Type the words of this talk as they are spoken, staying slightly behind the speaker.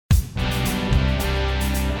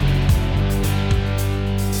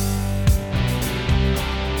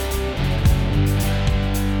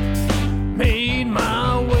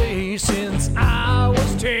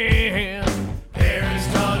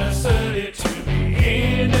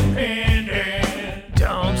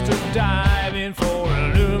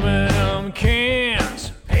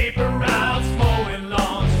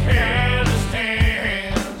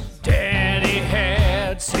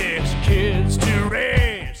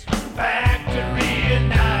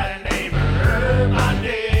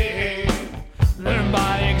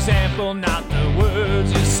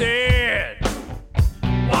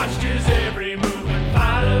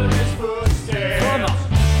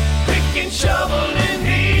shoveling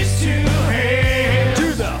these two hands.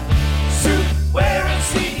 To the suit wearing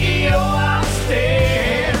CEO I'll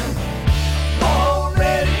stand.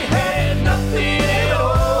 Already had nothing at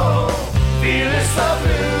all. Fearless of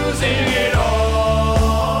losing it all.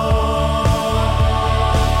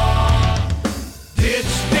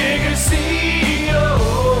 Ditch digger CEO.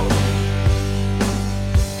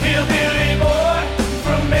 Hillbilly boy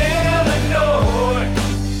from Illinois.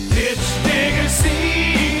 Ditch digger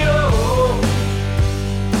CEO.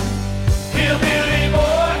 Hillbilly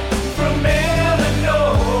boy from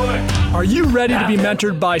Illinois. Are you ready to be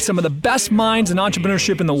mentored by some of the best minds in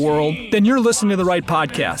entrepreneurship in the world? Then you're listening to the right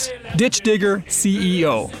podcast, Ditch Digger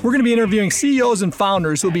CEO. We're going to be interviewing CEOs and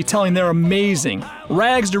founders who will be telling their amazing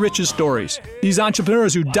rags to riches stories. These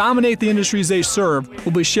entrepreneurs who dominate the industries they serve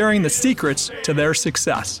will be sharing the secrets to their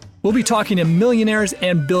success. We'll be talking to millionaires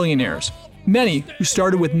and billionaires, many who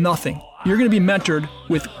started with nothing. You're going to be mentored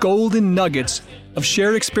with golden nuggets of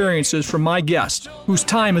shared experiences from my guests, whose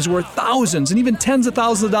time is worth thousands and even tens of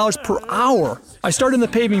thousands of dollars per hour. I started in the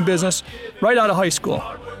paving business right out of high school,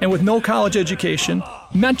 and with no college education,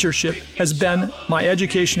 mentorship has been my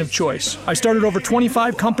education of choice. I started over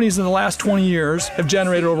 25 companies in the last 20 years, have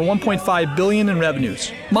generated over $1.5 billion in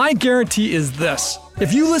revenues. My guarantee is this: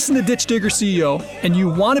 if you listen to Ditch Digger CEO and you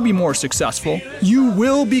want to be more successful, you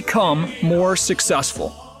will become more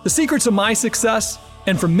successful. The secrets of my success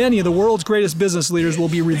and for many of the world's greatest business leaders will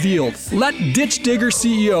be revealed. Let Ditch Digger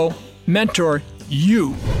CEO mentor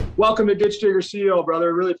you. Welcome to Ditch Digger CEO,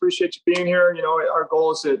 brother. Really appreciate you being here. You know, our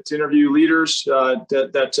goal is to interview leaders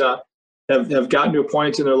that have gotten to a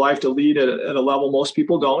point in their life to lead at a level most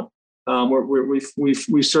people don't.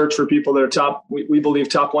 We search for people that are top. We believe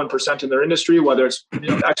top 1% in their industry, whether it's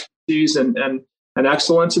expertise and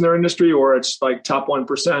excellence in their industry, or it's like top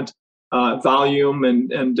 1% volume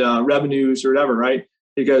and revenues or whatever, right?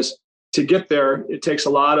 Because to get there, it takes a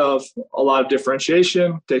lot of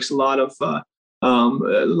differentiation, takes a lot of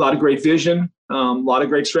great vision, a lot of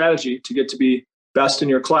great strategy to get to be best in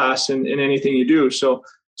your class in anything you do. So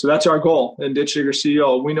that's our goal in Ditch Digger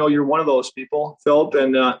CEO. We know you're one of those people, Philip,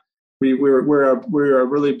 and we're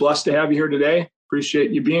really blessed to have you here today.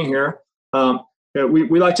 Appreciate you being here.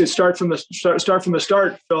 We like to start from the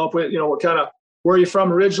start, Philip. What kind of, where are you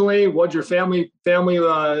from originally? What'd your family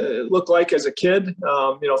look like as a kid?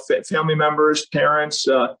 Family members, parents,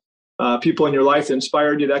 people in your life that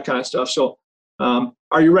inspired you, that kind of stuff. So,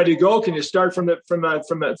 are you ready to go? Can you start from your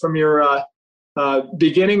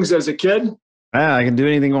beginnings as a kid? I can do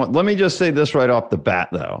anything I want. Let me just say this right off the bat,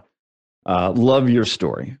 though. Love your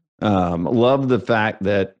story. Love the fact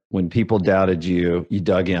that when people doubted you, you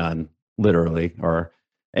dug in, literally,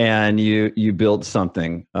 and you built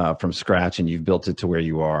something from scratch, and you've built it to where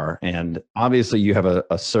you are. And obviously, you have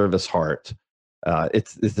a service heart.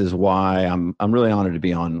 This is why I'm really honored to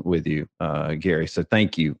be on with you, Gary. So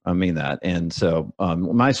thank you. I mean that. And so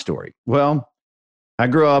my story. Well, I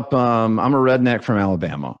grew up. I'm a redneck from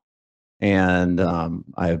Alabama, and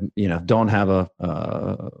I don't have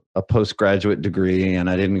a postgraduate degree, and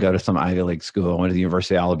I didn't go to some Ivy League school. I went to the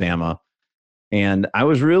University of Alabama. And I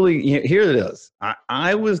was really, here it is.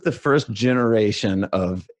 I was the first generation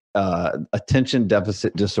of attention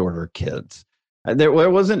deficit disorder kids. There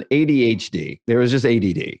wasn't ADHD. There was just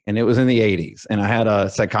ADD. And it was in the 80s. And I had a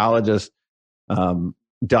psychologist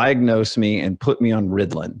diagnose me and put me on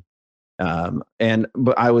Ritalin.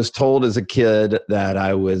 But I was told as a kid that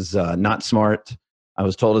I was not smart. I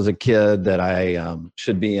was told as a kid that I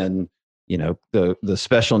should be in the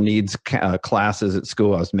special needs classes at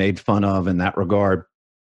school. I was made fun of in that regard.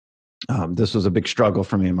 This was a big struggle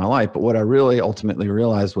for me in my life. But what I really ultimately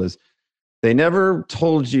realized was they never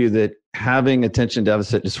told you that having attention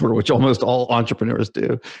deficit disorder, which almost all entrepreneurs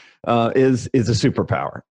do, is a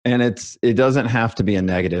superpower. And it doesn't have to be a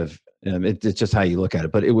negative. It's just how you look at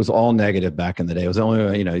it. But it was all negative back in the day. It was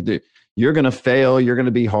only way, you're going to fail. You're going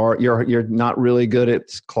to be hard. You're not really good at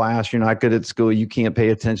class. You're not good at school. You can't pay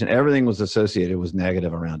attention. Everything was associated with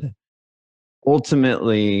negative around it.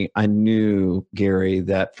 Ultimately, I knew, Gary,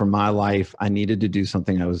 that for my life, I needed to do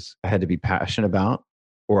something I had to be passionate about,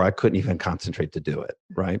 or I couldn't even concentrate to do it.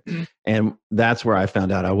 Right. Mm-hmm. And that's where I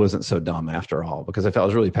found out I wasn't so dumb after all, because if I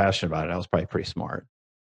was really passionate about it, I was probably pretty smart.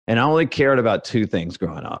 And I only cared about two things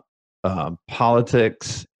growing up,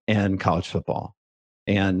 politics and college football.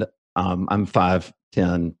 And I'm 5'10",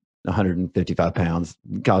 155 pounds.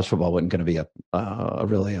 College football wasn't going to be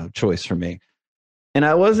a choice for me. And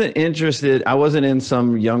I wasn't interested. I wasn't in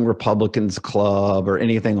some young Republicans club or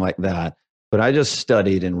anything like that. But I just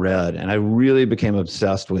studied and read, and I really became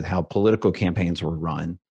obsessed with how political campaigns were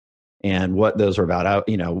run and what those were about. I,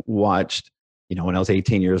 watched, when I was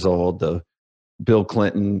 18 years old, the Bill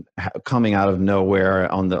Clinton coming out of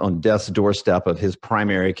nowhere on death's doorstep of his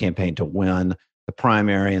primary campaign to win the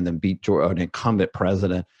primary and then beat an incumbent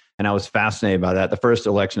president. And I was fascinated by that. The first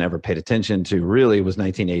election I ever paid attention to really was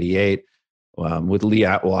 1988 with Lee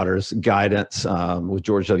Atwater's guidance, with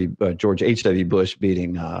George H.W. Bush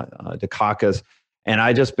beating Dukakis. And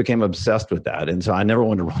I just became obsessed with that. And so I never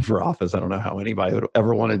wanted to run for office. I don't know how anybody would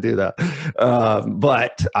ever want to do that.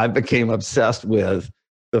 But I became obsessed with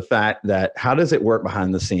the fact that how does it work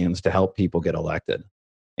behind the scenes to help people get elected?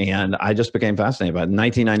 And I just became fascinated by it. In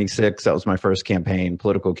 1996, that was my first campaign,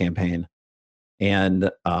 political campaign. And,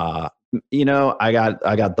 I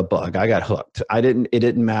got the bug. I got hooked. It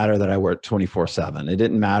didn't matter that I worked 24/7. It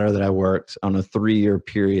didn't matter that I worked on a 3-year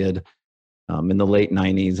period. In the late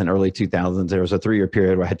 90s and early 2000s, there was a 3-year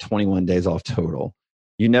period where I had 21 days off total.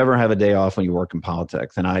 You never have a day off when you work in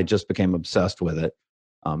politics. And I just became obsessed with it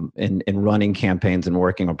in running campaigns and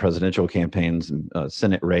working on presidential campaigns and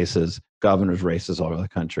Senate races, governor's races all over the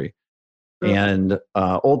country. Really? And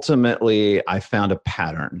ultimately, I found a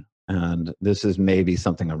pattern. And this is maybe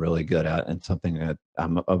something I'm really good at and something that I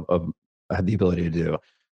have the ability to do.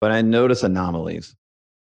 But I notice anomalies.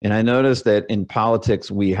 And I noticed that in politics,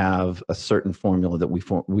 we have a certain formula that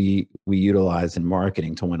we utilize in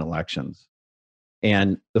marketing to win elections.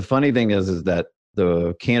 And the funny thing is that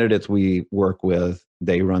the candidates we work with,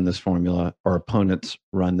 they run this formula. Our opponents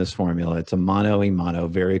run this formula. It's a mano-a-mano,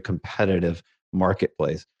 very competitive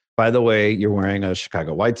marketplace. By the way, you're wearing a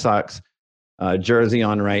Chicago White Sox jersey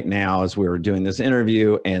on right now as we were doing this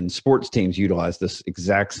interview, and sports teams utilize this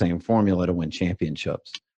exact same formula to win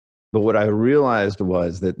championships. But what I realized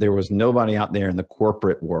was that there was nobody out there in the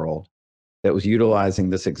corporate world that was utilizing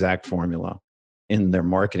this exact formula in their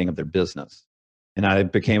marketing of their business. And I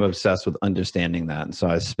became obsessed with understanding that. And so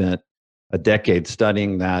I spent a decade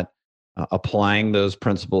studying that, applying those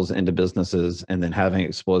principles into businesses, and then having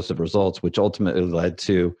explosive results, which ultimately led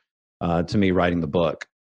to me writing the book.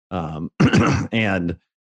 And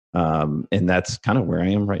that's kind of where I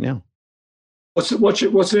am right now. What's the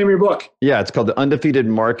name of your book? Yeah, it's called The Undefeated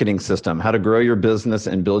Marketing System: How to Grow Your Business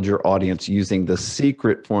and Build Your Audience Using the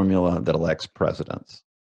Secret Formula That Elects Presidents.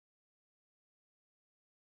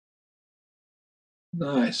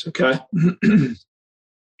 Nice. Okay.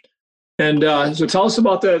 And so tell us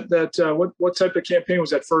about that. What type of campaign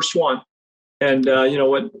was that first one? And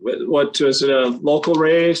what was it? A local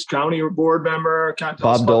race, county board member?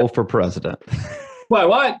 Bob Dole for president.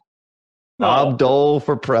 What? Bob Dole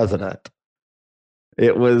for president.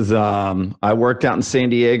 It was, I worked out in San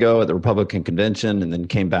Diego at the Republican convention and then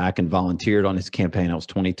came back and volunteered on his campaign. I was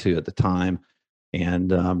 22 at the time,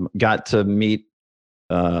 and got to meet,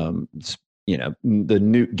 the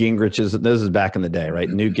Newt Gingriches. This is back in the day, right?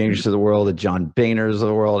 Newt Gingrich of the world, the John Boehners of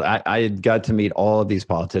the world. I had got to meet all of these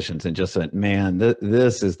politicians and just said, man,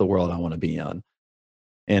 this is the world I want to be in.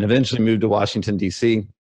 And eventually moved to Washington, D.C.,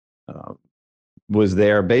 was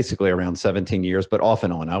there basically around 17 years, but off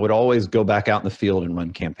and on. I would always go back out in the field and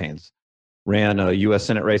run campaigns. Ran a U.S.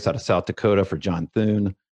 Senate race out of South Dakota for John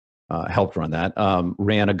Thune, helped run that.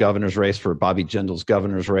 Ran a governor's race for Bobby Jindal's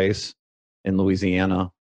governor's race in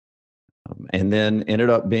Louisiana. And then ended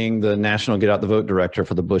up being the national Get Out the Vote director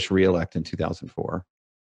for the Bush reelect in 2004.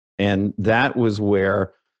 And that was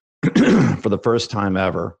where, for the first time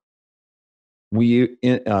ever, we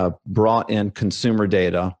brought in consumer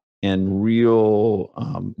data and real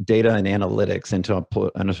data and analytics into a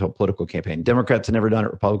political campaign. Democrats had never done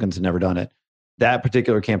it. Republicans had never done it. That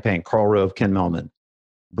particular campaign, Karl Rove, Ken Mehlman,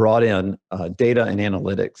 brought in data and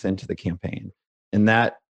analytics into the campaign. And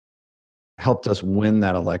that helped us win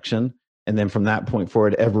that election. And then from that point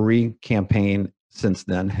forward, every campaign since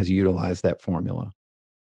then has utilized that formula.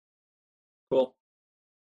 Cool.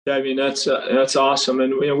 Yeah, I mean, that's awesome.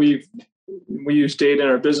 And we use data in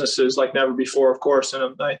our businesses like never before, of course.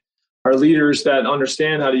 And our leaders that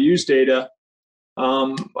understand how to use data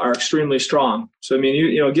are extremely strong. So I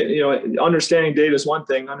mean, understanding data is one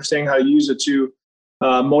thing. Understanding how to use it to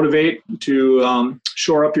motivate, to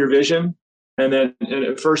shore up your vision, and then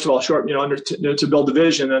first of all, to build the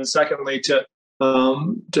vision, and secondly, to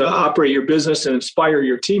operate your business and inspire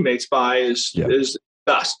your teammates by is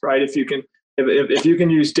best, right? If you can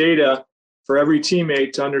use data for every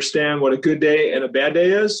teammate to understand what a good day and a bad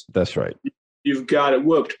day is, that's right. You've got it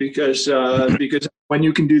whooped because when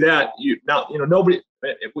you can do that, nobody.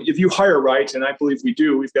 If you hire right, and I believe we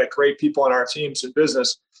do, we've got great people on our teams in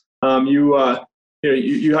business. You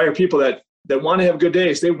hire people that want to have good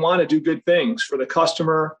days. They want to do good things for the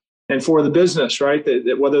customer and for the business, right?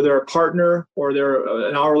 That whether they're a partner or they're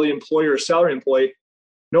an hourly employee or a salary employee,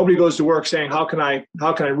 nobody goes to work saying, how can I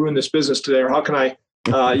ruin this business today, or how can I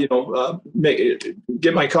get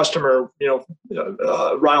my customer,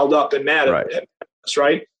 riled up and mad at us,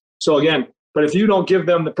 right? So again, but if you don't give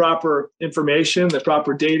them the proper information, the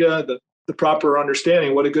proper data, the proper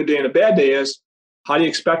understanding what a good day and a bad day is, how do you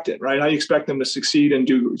expect it, right? How do you expect them to succeed and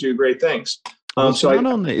do great things? You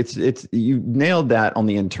nailed that on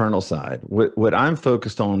the internal side. What I'm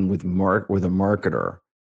focused on with a marketer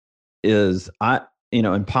is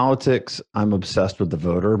in politics, I'm obsessed with the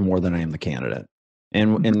voter more than I am the candidate.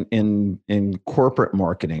 And in corporate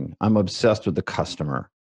marketing, I'm obsessed with the customer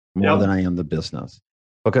more than I am the business.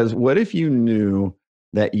 Because what if you knew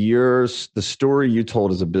that the story you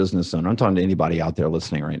told as a business owner, I'm talking to anybody out there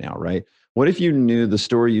listening right now, right? What if you knew the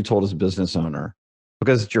story you told as a business owner,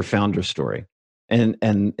 because it's your founder story? And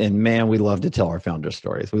man, we love to tell our founder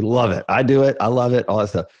stories. We love it. I do it. I love it, all that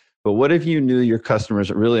stuff. But what if you knew your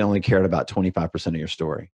customers really only cared about 25% of your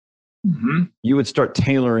story? Mm-hmm. You would start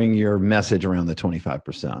tailoring your message around the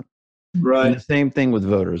 25%. Right. And the same thing with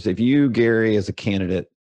voters. If you, Gary, as a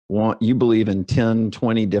candidate, you believe in 10,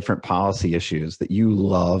 20 different policy issues that you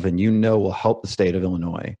love and will help the state of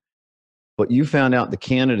Illinois, but you found out the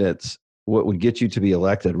candidates, what would get you to be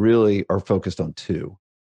elected, really are focused on 2.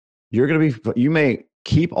 You may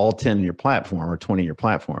keep all 10 in your platform or 20 in your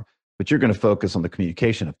platform, but you're going to focus on the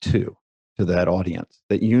communication of 2 to that audience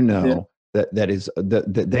that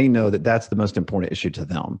that they know that that's the most important issue to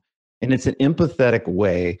them. And it's an empathetic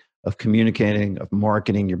way of communicating, of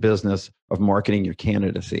marketing your business, of marketing your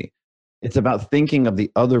candidacy. It's about thinking of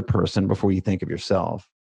the other person before you think of yourself.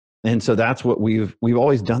 And so that's what we've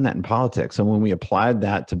always done that in politics. And when we applied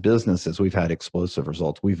that to businesses, we've had explosive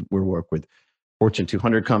results. We work with Fortune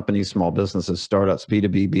 200 companies, small businesses, startups,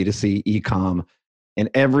 B2B, B2C, e-com. And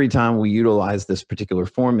every time we utilize this particular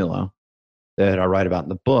formula that I write about in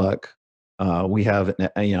the book, we have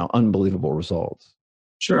unbelievable results.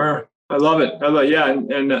 Sure. I love it. Yeah.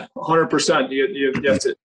 And 100%, you have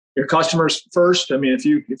to, your customers first. I mean, if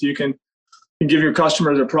you can give your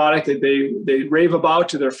customers a product that they rave about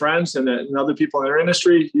to their friends and other people in their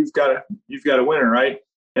industry, you've got a winner, right?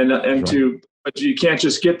 But you can't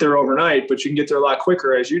just get there overnight, but you can get there a lot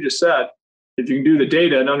quicker, as you just said, if you can do the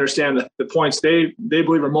data and understand the points they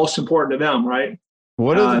believe are most important to them, right?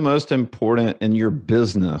 What are the most important in your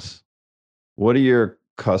business? What are your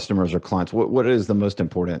customers or clients? What is the most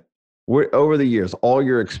important? Over the years, all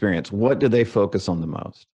your experience, what do they focus on the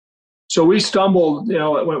most? So we stumbled,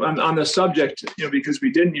 on the subject, because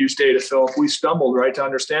we didn't use data, Phil. We stumbled, right, to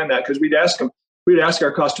understand that, because we'd ask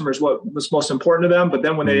our customers what was most important to them, but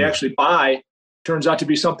then when they actually buy, it turns out to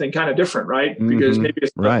be something kind of different, right? Because maybe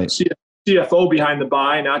it's the CFO behind the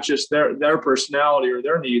buy, not just their personality or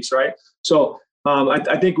their needs, right? So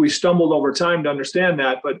I think we stumbled over time to understand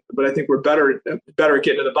that, but I think we're better at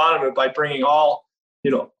getting to the bottom of it by bringing all,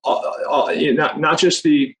 not just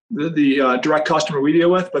the direct customer we deal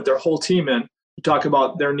with, but their whole team in to talk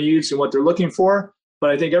about their needs and what they're looking for. But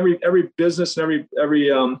I think every business and every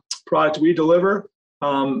product we deliver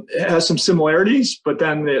has some similarities, but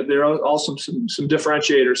then there are also some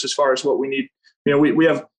differentiators as far as what we need. We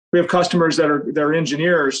have customers that are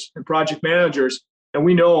engineers and project managers, and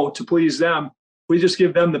we know to please them, we just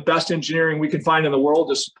give them the best engineering we can find in the world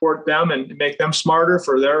to support them and make them smarter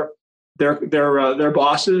for their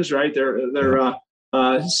bosses, right? Their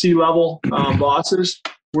C-level bosses.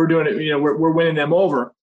 We're doing it. We're winning them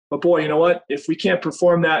over. But boy, you know what? If we can't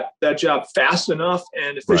perform that job fast enough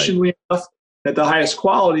and efficiently enough at the highest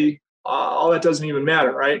quality, all that doesn't even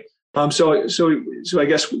matter, right? So I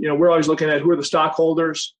guess we're always looking at who are the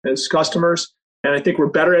stockholders as customers, and I think we're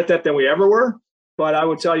better at that than we ever were. But I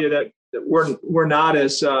would tell you that we're not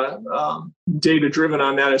as data driven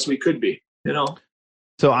on that as we could be.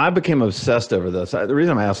 So I became obsessed over this. The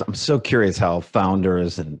reason I'm so curious how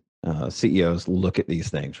founders and CEOs look at these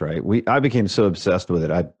things, right? I became so obsessed with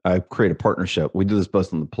it. I create a partnership. We do this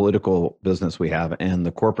both in the political business we have and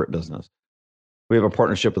the corporate business. We have a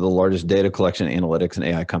partnership with the largest data collection, analytics, and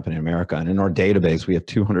AI company in America. And in our database, we have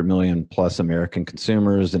 200 million plus American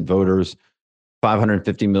consumers and voters,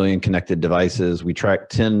 550 million connected devices. We track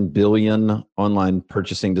 10 billion online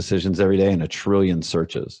purchasing decisions every day and 1 trillion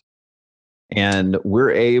searches. And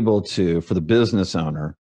we're able to, for the business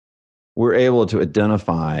owner, we're able to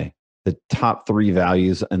identify the top 3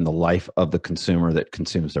 values in the life of the consumer that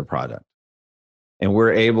consumes their product. And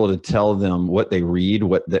we're able to tell them what they read,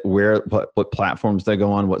 what platforms they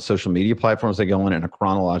go on, what social media platforms they go on in a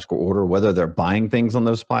chronological order, whether they're buying things on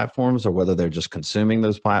those platforms or whether they're just consuming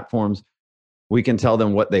those platforms. We can tell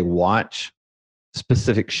them what they watch,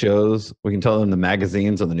 specific shows. We can tell them the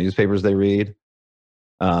magazines or the newspapers they read.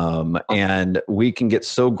 And we can get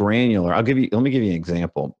so granular. Let me give you an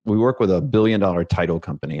example. We work with $1 billion title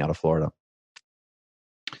company out of Florida.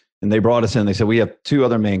 And they brought us in. They said, we have 2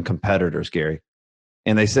 other main competitors, Gary.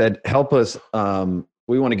 And they said, help us.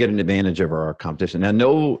 We want to get an advantage over our competition.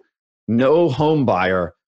 Now, no home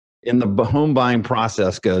buyer in the home buying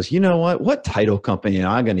process goes, you know what title company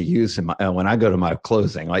am I going to use when I go to my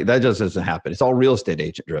closing? Like, that just doesn't happen. It's all real estate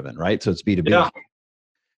agent driven, right? So it's B2B. Yeah.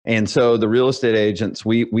 And so the real estate agents,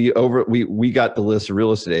 we got the list of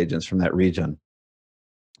real estate agents from that region,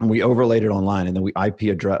 and we overlaid it online, and then we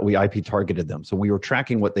IP targeted them. So we were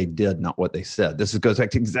tracking what they did, not what they said. This goes back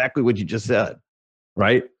to exactly what you just said,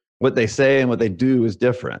 right? What they say and what they do is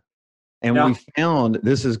different. And we found,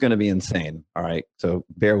 this is going to be insane. All right. So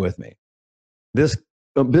bear with me.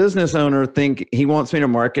 A business owner he wants me to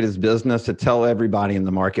market his business, to tell everybody in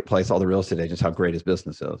the marketplace, all the real estate agents, how great his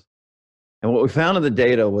business is. And what we found in the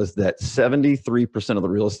data was that 73% of the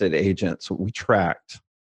real estate agents we tracked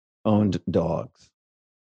owned dogs.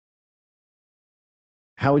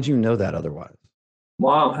 How would you know that otherwise?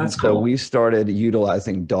 Wow, that's cool. So we started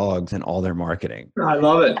utilizing dogs in all their marketing. I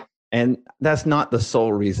love it. And that's not the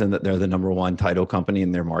sole reason that they're the number 1 title company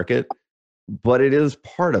in their market, but it is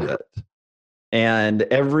part of it. And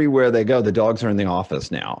everywhere they go, the dogs are in the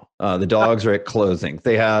office now. The dogs are at closing.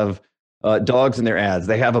 They have dogs in their ads.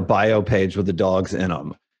 They have a bio page with the dogs in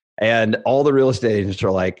them. And all the real estate agents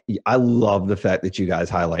are like, I love the fact that you guys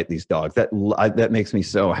highlight these dogs. That makes me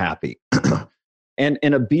so happy. And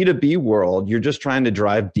in a B2B world, you're just trying to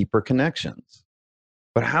drive deeper connections.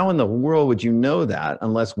 But how in the world would you know that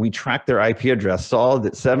unless we tracked their IP address, saw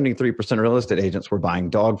that 73% of real estate agents were buying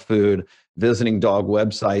dog food, visiting dog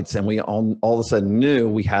websites, and we all of a sudden knew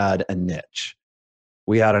we had a niche.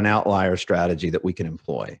 We had an outlier strategy that we can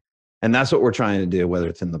employ. And that's what we're trying to do, whether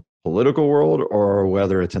it's in the political world or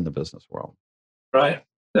whether it's in the business world. Right.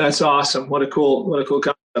 That's awesome. What a cool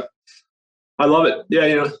concept. I love it.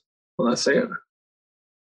 Yeah, hold on a second.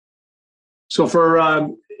 So for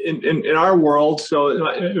in our world, so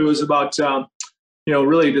it was about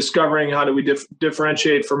really discovering how do we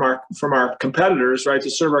differentiate from our competitors, right, to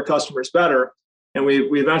serve our customers better. And we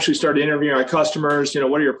eventually started interviewing our customers.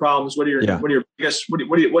 What are your problems? What are your biggest?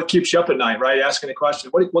 What keeps you up at night? Right, asking the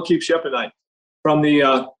question. What keeps you up at night? From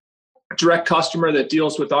the direct customer that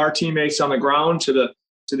deals with our teammates on the ground to the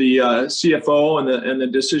CFO and the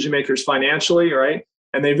decision makers financially, right?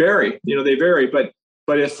 And they vary. They vary. But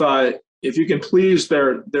if you can please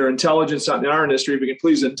their intelligence in our industry, if we can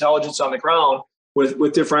please the intelligence on the ground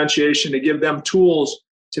with differentiation to give them tools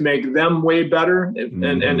to make them way better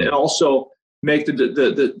and also make the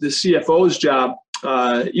CFO's job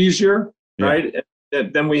easier, right?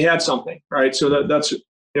 And then we had something, right? So that's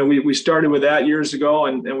we started with that years ago,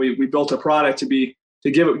 and we built a product to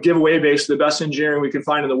give away basically the best engineering we can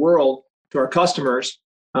find in the world to our customers,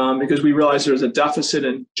 because we realized there's a deficit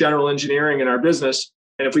in general engineering in our business.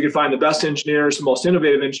 And if we could find the best engineers, the most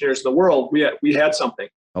innovative engineers in the world, we had something.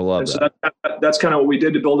 I love that. So that's kind of what we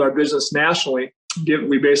did to build our business nationally.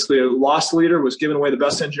 We basically lost leader, was giving away the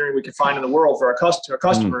best engineering we could find in the world for our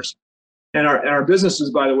customers. And our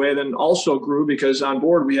businesses, by the way, then also grew because on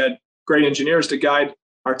board we had great engineers to guide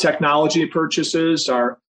our technology purchases.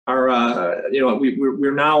 We're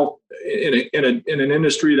now in an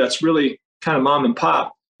industry that's really kind of mom and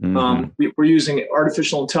pop. We're using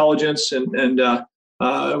artificial intelligence and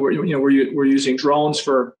we're using drones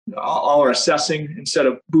for all our assessing instead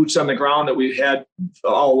of boots on the ground that we've had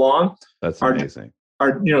all along. That's amazing.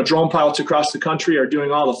 Our drone pilots across the country are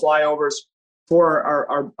doing all the flyovers for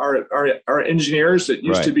our engineers that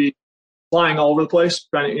used to be flying all over the place,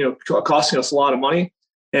 costing us a lot of money.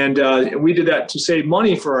 And we did that to save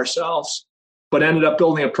money for ourselves, but ended up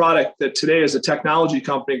building a product that today is a technology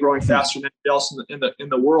company growing faster than anybody else in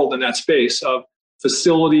the world in that space of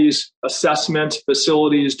facilities assessment,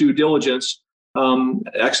 facilities due diligence,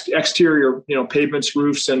 exterior, pavements,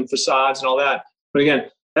 roofs, and facades, and all that. But again,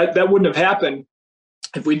 that wouldn't have happened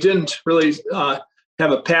if we didn't really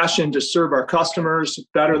have a passion to serve our customers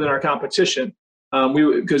better than our competition.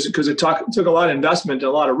 Because it took a lot of investment and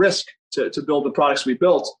a lot of risk to build the products we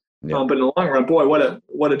built. But in the long run, boy, what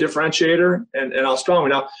a differentiator and how strong we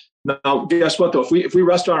now. Guess what though? If we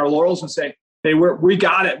rest on our laurels and say, hey, we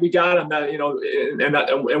got it. We got them.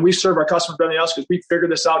 And we serve our customers better than else because we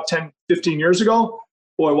figured this out 10, 15 years ago.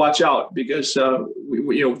 Boy, watch out because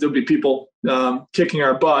there'll be people kicking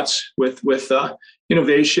our butts with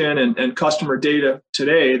innovation and customer data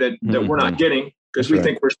today that we're not getting because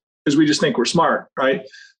we just think we're smart, right?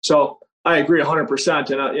 So I agree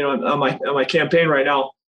 100%. And on my campaign right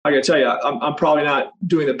now, I got to tell you, I'm probably not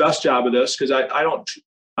doing the best job of this because I don't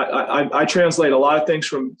I translate a lot of things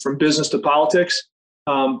from business to politics,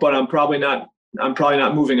 but I'm probably not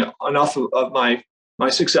moving enough of my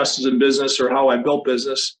successes in business or how I built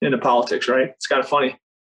business into politics. Right? It's kind of funny.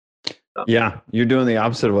 Yeah, you're doing the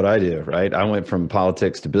opposite of what I do, right? I went from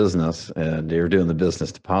politics to business, and you're doing the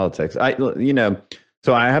business to politics.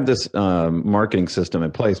 So I have this marketing system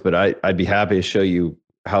in place, but I'd be happy to show you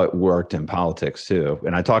how it worked in politics too.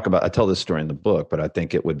 And I tell this story in the book, but I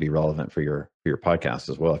think it would be relevant for your podcast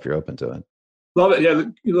as well if you're open to it. Love it. Yeah,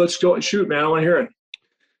 let's go and shoot, man. I want to hear it.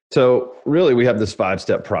 So really, we have this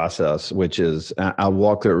 5-step process, which is I'll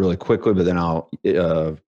walk through it really quickly, but then I'll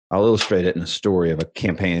illustrate it in a story of a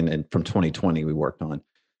campaign from 2020 we worked on.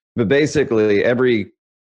 But basically, every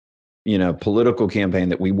political campaign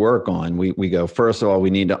that we work on, we go, first of all, we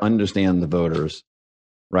need to understand the voters,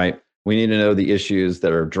 right? We need to know the issues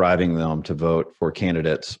that are driving them to vote for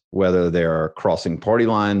candidates, whether they're crossing party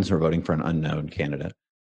lines or voting for an unknown candidate.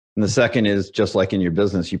 And the second is, just like in your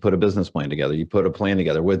business, you put a business plan together. You put a plan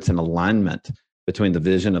together with an alignment between the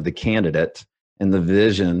vision of the candidate and the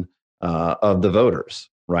vision of the voters,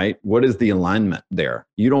 right? What is the alignment there?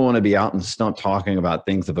 You don't want to be out in the stump talking about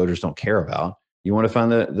things the voters don't care about. You want to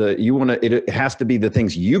find it has to be the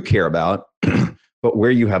things you care about, but where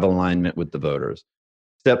you have alignment with the voters.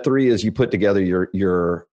 Step 3 is you put together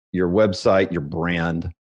your website, your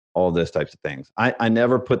brand, all those types of things. I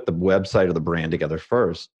never put the website or the brand together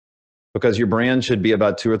first, because your brand should be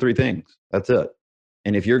about 2 or 3 things. That's it.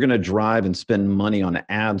 And if you're going to drive and spend money on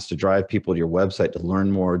ads to drive people to your website to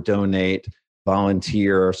learn more, donate,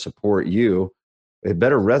 volunteer, support you, it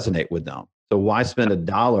better resonate with them. So why spend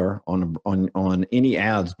 $1 on any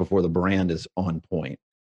ads before the brand is on point?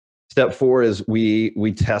 Step 4 is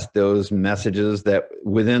we test those messages that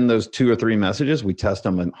within those 2 or 3 messages, we test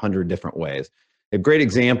them in 100 different ways. A great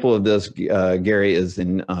example of this, Gary, is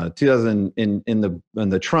in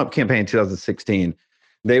the Trump campaign in 2016.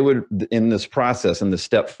 They would, in this process, in the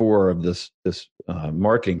step 4 of this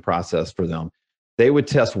marketing process for them, they would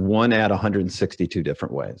test one ad 162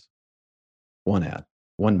 different ways. One ad,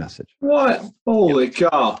 one message. What? Holy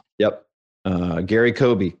cow! Yep. Gary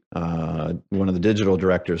Kobe, one of the digital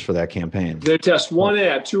directors for that campaign. They test one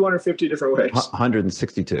ad 250 different ways.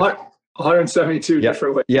 162. 172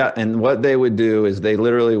 different ways. Yeah, and what they would do is they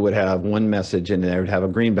literally would have one message, and they would have a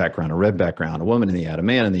green background, a red background, a woman in the ad, a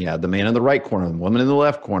man in the ad, the man in the right corner, the woman in the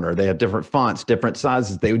left corner. They have different fonts, different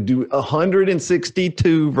sizes. They would do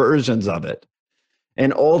 162 versions of it.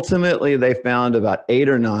 And ultimately, they found about 8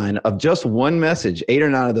 or 9 of just one message. 8 or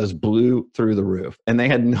 9 of those blew through the roof, and they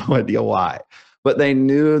had no idea why. But they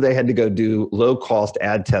knew they had to go do low-cost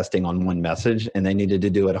ad testing on one message, and they needed to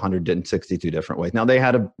do it 162 different ways. Now, they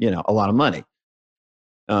had a lot of money.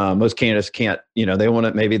 Most candidates can't, they want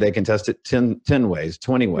it, maybe they can test it 10 ways,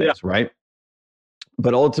 20 ways, right?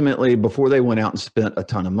 But ultimately, before they went out and spent a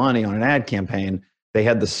ton of money on an ad campaign, they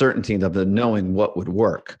had the certainty of knowing what would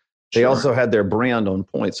work. They also had their brand on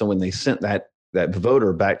point. So when they sent that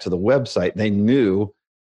voter back to the website, they knew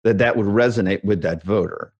that would resonate with that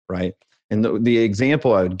voter, right? And the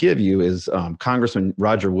example I would give you is Congressman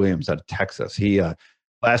Roger Williams out of Texas. He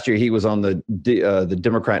last year he was on the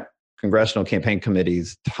Democrat Congressional Campaign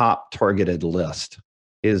Committee's top targeted list.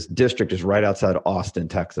 His district is right outside of Austin,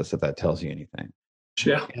 Texas, if that tells you anything.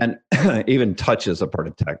 Yeah. And even touches a part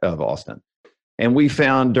of Austin. And we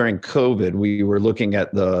found during COVID, we were looking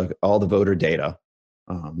at all the voter data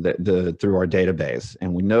through our database,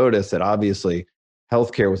 and we noticed that obviously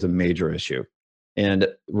healthcare was a major issue. And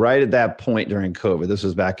right at that point during COVID, this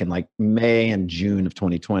was back in like May and June of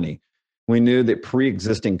 2020, we knew that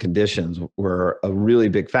pre-existing conditions were a really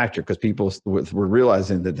big factor because people were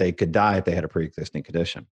realizing that they could die if they had a pre-existing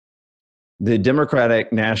condition. The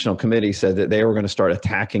Democratic National Committee said that they were going to start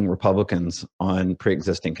attacking Republicans on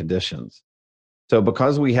pre-existing conditions. So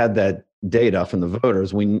because we had that data from the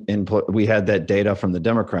voters, we had that data from the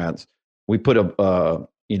Democrats, we put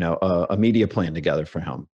a media plan together for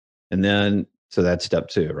him. And then, so that's step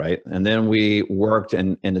 2, right? And then we worked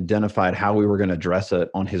and identified how we were going to address it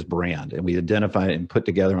on his brand. And we identified it and put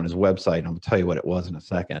together on his website. And I'll tell you what it was in a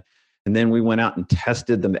second. And then we went out and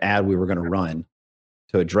tested the ad we were going to run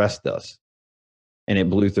to address this. And it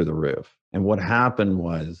blew through the roof. And what happened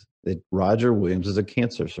was that Roger Williams is a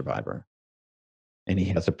cancer survivor. And he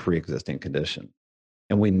has a pre-existing condition.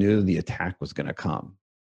 And we knew the attack was going to come.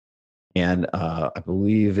 And I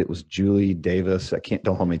believe it was Julie Davis.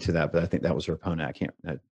 Don't hold me to that, but I think that was her opponent.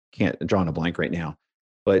 I can't draw on a blank right now.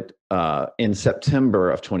 But in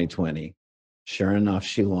September of 2020, sure enough,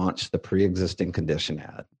 she launched the pre-existing condition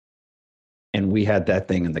ad. And we had that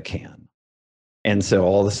thing in the can. And so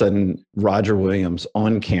all of a sudden, Roger Williams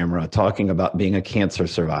on camera talking about being a cancer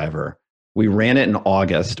survivor. We ran it in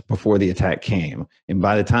August before the attack came. And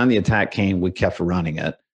by the time the attack came, we kept running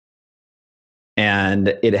it.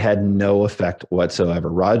 And it had no effect whatsoever.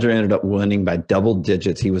 Roger ended up winning by double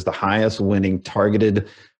digits. He was the highest winning targeted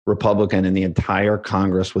Republican in the entire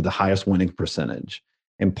Congress with the highest winning percentage.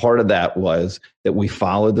 And part of that was that we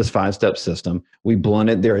followed this 5-step system. We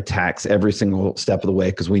blunted their attacks every single step of the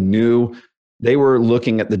way because we knew they were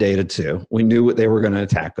looking at the data too. We knew what they were going to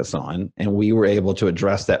attack us on, and we were able to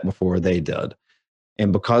address that before they did.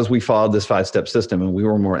 And because we followed this 5-step system and we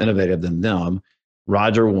were more innovative than them,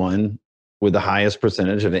 Roger won with the highest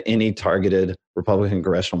percentage of any targeted Republican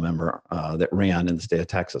congressional member that ran in the state of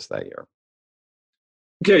Texas that year.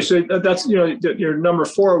 Okay, so that's, your number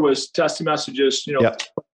 4 was testing messages, Yep.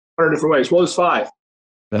 100 different ways. What was 5?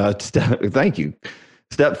 Thank you.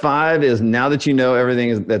 Step 5 is, now that you know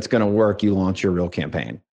everything that's going to work, you launch your real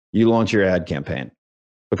campaign. You launch your ad campaign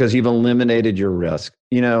because you've eliminated your risk.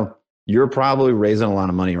 You're probably raising a lot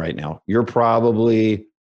of money right now. You're probably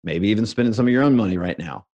maybe even spending some of your own money right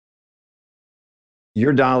now.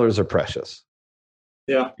 Your dollars are precious.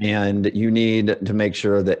 Yeah. And you need to make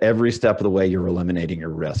sure that every step of the way you're eliminating your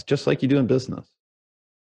risk, just like you do in business.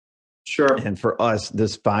 Sure. And for us,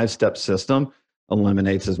 this 5-step system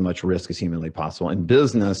eliminates as much risk as humanly possible. In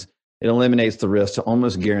business, it eliminates the risk to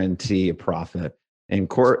almost guarantee a profit. In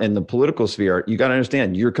the political sphere, you got to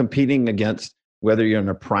understand, you're competing against, whether you're in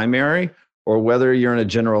a primary or whether you're in a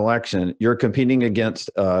general election, you're competing against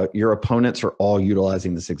your opponents are all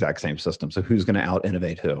utilizing this exact same system. So who's going to out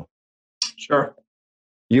innovate who? Sure.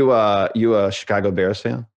 You a Chicago Bears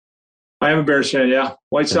fan? I am a Bears fan, yeah.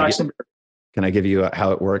 White Sox and Bears. Can I give you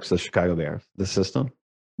how it works, the Chicago Bears, the system?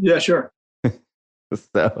 Yeah, sure.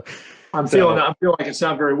 So I'm feeling like it's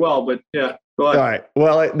not very well, but yeah, go ahead. All right.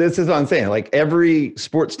 Well, this is what I'm saying. Like, every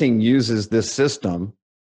sports team uses this system,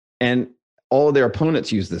 and all of their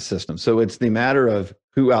opponents use this system. So it's the matter of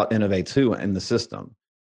who out innovates who in the system.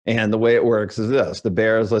 And the way it works is this: the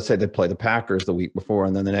Bears, let's say they play the Packers the week before,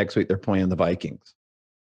 and then the next week they're playing the Vikings.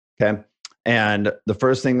 Okay. And the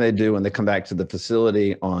first thing they do when they come back to the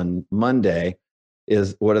facility on Monday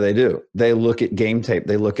is, what do? They look at game tape.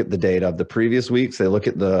 They look at the data of the previous weeks. They look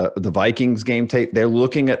at the Vikings game tape. They're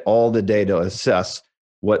looking at all the data to assess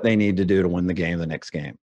what they need to do to win the game, the next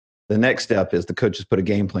game. The next step is the coaches put a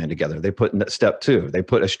game plan together. They put step 2, they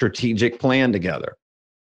put a strategic plan together.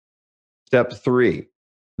 Step 3,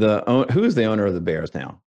 who is the owner of the Bears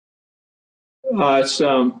now? It's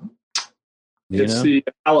the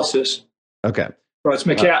Alice's. Okay. So it's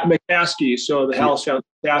McCaskey. So the House found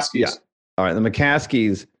McCaskey's. Yeah. All right. The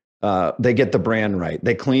McCaskies, they get the brand right.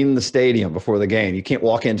 They clean the stadium before the game. You can't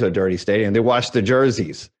walk into a dirty stadium. They wash the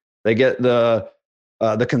jerseys. They get the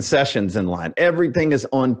concessions in line. Everything is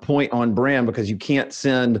on point, on brand, because you can't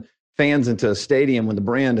send fans into a stadium when the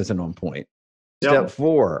brand isn't on point. Yep. Step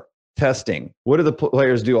 4, testing. What do the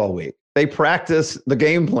players do all week? They practice the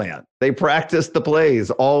game plan. They practice the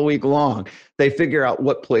plays all week long. They figure out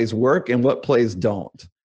what plays work and what plays don't.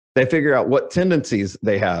 They figure out what tendencies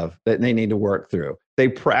they have that they need to work through. They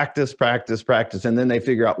practice, and then they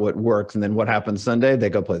figure out what works. And then what happens Sunday? They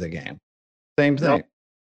go play the game. Same thing. Yep.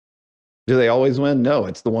 Do they always win? No,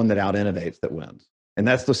 it's the one that out innovates that wins. And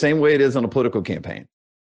that's the same way it is on a political campaign.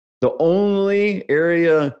 The only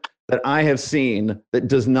area that I have seen that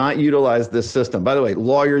does not utilize this system, by the way,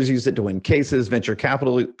 lawyers use it to win cases, venture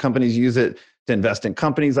capital companies use it to invest in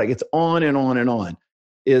companies, like it's on and on and on,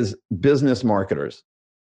 is business marketers.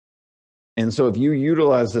 And so if you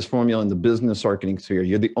utilize this formula in the business marketing sphere,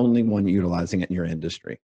 you're the only one utilizing it in your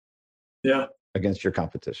industry. Yeah. Against your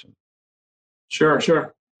competition. Sure.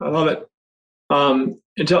 I love it. And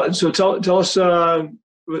tell us the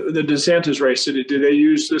DeSantis race. Did they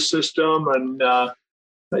use this system? And I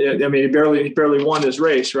mean, he barely won his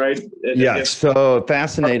race, right? Yeah. So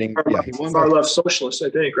fascinating. He won far left socialist, I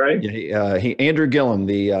think, right? Yeah. Andrew Gillum,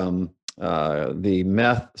 the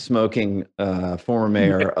meth smoking former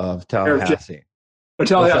mayor of Tallahassee.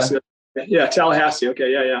 Tallahassee. Yeah, Tallahassee.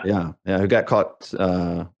 Okay, yeah. Who got caught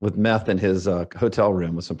with meth in his hotel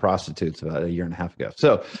room with some prostitutes about a year and a half ago.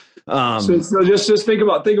 So just think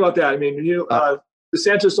about that. I mean,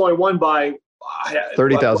 DeSantis only won by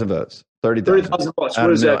 30,000 votes. 30,000 votes.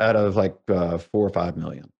 What is that? Out of like 4 or 5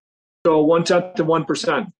 million. So 1/10 to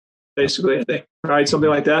 1%, basically, I think, right?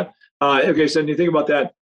 Something like that. Okay, so when you think about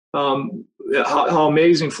that, how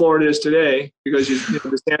amazing Florida is today, because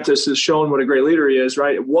DeSantis has shown what a great leader he is,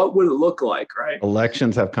 right? What would it look like, right?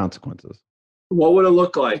 Elections have consequences. what would it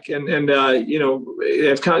look like? And you know,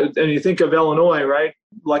 it's kind of, and you think of Illinois, right?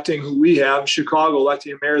 Electing who we have, Chicago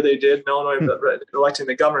electing a mayor they did, and Illinois electing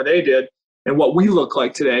the governor they did, and what we look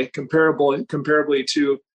like today, comparably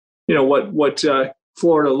to, you know, what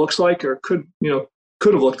Florida looks like or could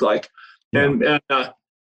have looked like, and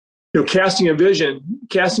you know, casting a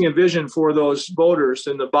vision for those voters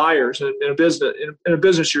and the buyers. And in a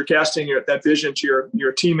business, you're casting that vision to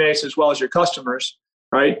your teammates as well as your customers,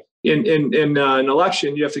 right? In an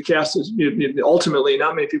election, you have to cast this. Ultimately,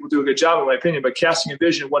 not many people do a good job, in my opinion, but casting a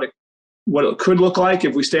vision what it could look like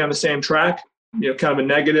if we stay on the same track. You know, kind of a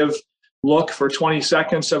negative look for 20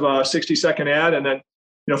 seconds of a 60-second ad, and then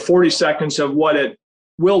 40 seconds of what it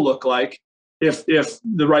will look like if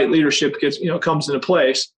the right leadership comes into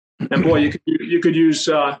place. And boy, you could use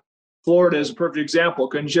Florida as a perfect example,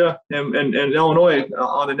 couldn't you? And Illinois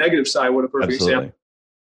on the negative side, what a perfect example.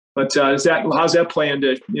 But how's that play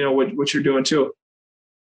into what you're doing too?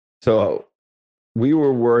 So we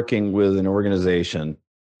were working with an organization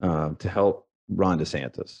to help Ron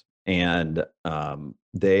DeSantis, and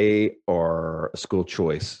they are a school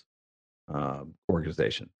choice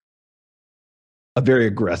organization, a very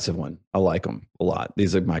aggressive one. I like them a lot.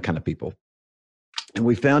 These are my kind of people. And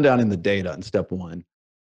we found out in the data in step one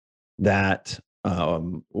that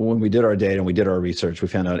when we did our data and we did our research, we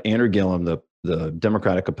found out Andrew Gillum, the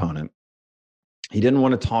Democratic opponent, he didn't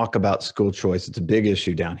want to talk about school choice. It's a big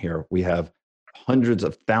issue down here. We have hundreds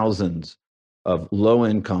of thousands of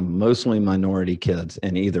low-income, mostly minority kids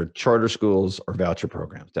in either charter schools or voucher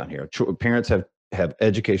programs down here. Parents have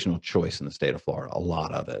educational choice in the state of Florida, a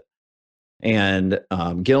lot of it. And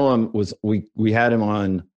Gillum we had him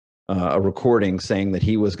on a recording saying that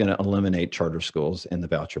he was going to eliminate charter schools in the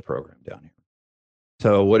voucher program down here.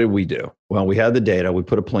 So what did we do? Well, we had the data. We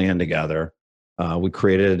put a plan together. We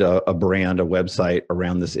created a brand, a website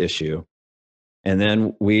around this issue. And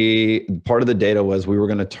then part of the data was we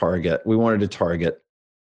wanted to target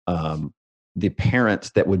the parents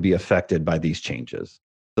that would be affected by these changes,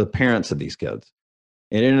 the parents of these kids.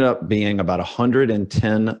 It ended up being about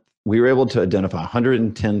 110. We were able to identify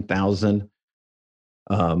 110,000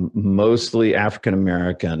 mostly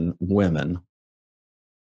African-American women.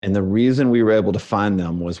 And the reason we were able to find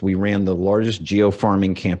them was we ran the largest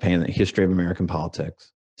geofarming campaign in the history of American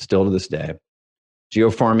politics, still to this day.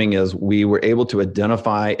 Geofarming is we were able to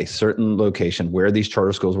identify a certain location where these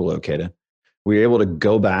charter schools were located. We were able to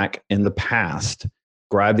go back in the past,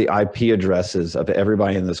 grab the IP addresses of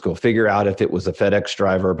everybody in the school, figure out if it was a FedEx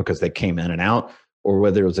driver because they came in and out, or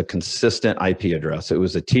whether it was a consistent IP address. It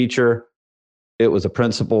was a teacher, it was a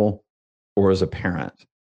principal, or as a parent.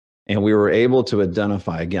 And we were able to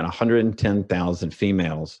identify, again, 110,000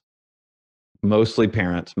 females, mostly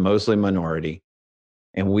parents, mostly minority.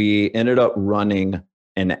 And we ended up running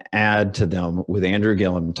an ad to them with Andrew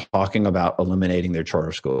Gillum talking about eliminating their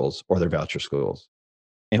charter schools or their voucher schools.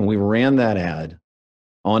 And we ran that ad.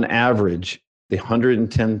 On average, the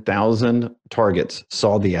 110,000 targets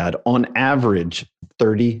saw the ad on average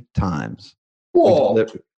 30 times. Whoa.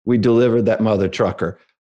 We delivered that mother trucker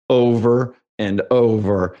over and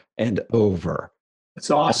over and over.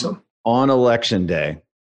 That's awesome. On election day,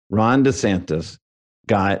 Ron DeSantis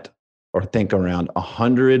got, or think around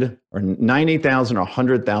 100 or 90,000 or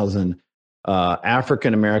 100,000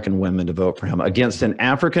 African-American women to vote for him against an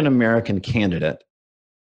African-American candidate.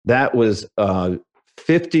 That was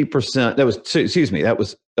 50%. That was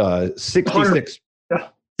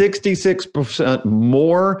 66%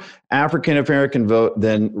 more African-American vote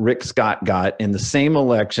than Rick Scott got in the same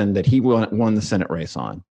election that he won the Senate race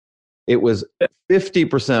on. It was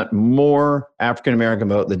 50% more African-American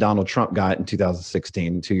vote than Donald Trump got in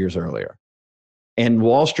 2016, 2 years earlier. And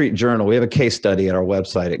Wall Street Journal, we have a case study at our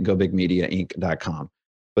website at gobigmediainc.com.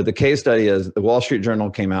 But the case study is the Wall Street Journal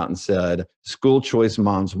came out and said school choice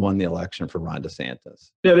moms won the election for Ron DeSantis.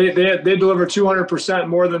 Yeah, they delivered 200%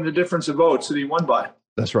 more than the difference of votes that he won by.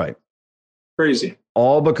 That's right. Crazy.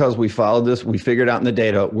 All because we followed this. We figured out in the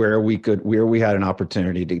data where we had an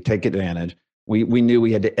opportunity to take advantage. We knew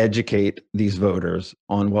we had to educate these voters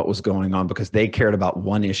on what was going on because they cared about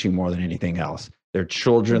one issue more than anything else: their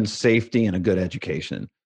children's safety and a good education.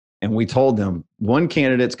 And we told them one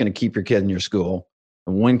candidate's going to keep your kid in your school,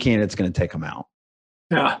 and one candidate's going to take them out.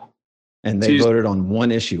 Yeah. And they voted on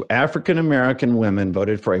one issue. African-American women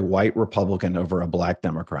voted for a white Republican over a black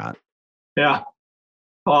Democrat. Yeah.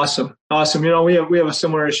 Awesome. You know, we have a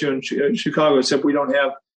similar issue in Chicago, except we don't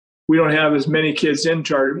have as many kids in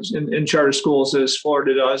charter schools as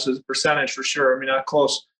Florida does as a percentage, for sure. I mean, not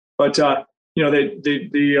close. But you know,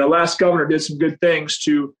 the last governor did some good things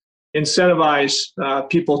to incentivize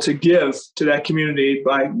people to give to that community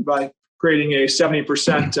by creating a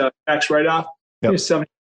 70% tax write-off. Yep.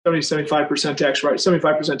 75% tax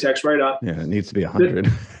 75% tax write-off. Yeah, it needs to be 100.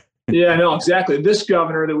 Yeah, no, exactly. This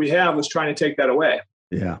governor that we have was trying to take that away.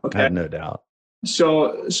 Yeah, Okay. I have no doubt.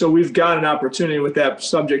 So we've got an opportunity with that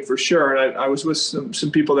subject for sure. And I was with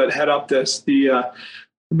some people that head up the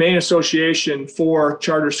Maine Association for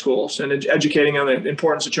Charter Schools and educating on the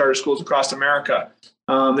importance of charter schools across America.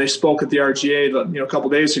 They spoke at the RGA, a couple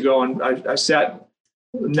of days ago, and I sat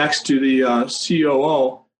next to the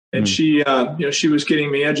COO, and she was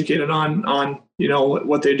getting me educated on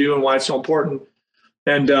what they do and why it's so important.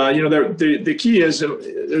 And the key is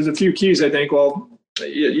there's a few keys, I think. Well,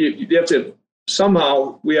 you have to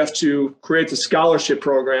somehow we have to create the scholarship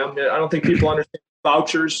program. I don't think people understand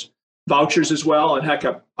vouchers as well. And heck,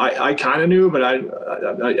 I kind of knew, but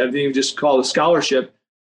I think just call it a scholarship.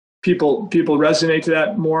 People resonate to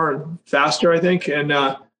that more and faster, I think. And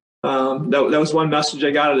that was one message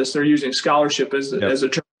I got of this. They're using scholarship as a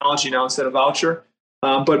terminology now instead of voucher.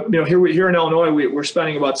 But here in Illinois, we're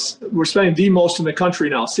spending the most in the country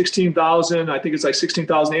now. $16,000. I think it's like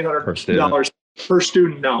 $16,800 per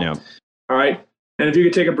student now. Yeah. All right. And if you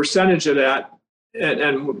could take a percentage of that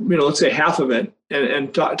and let's say half of it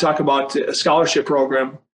and talk about a scholarship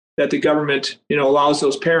program that the government, allows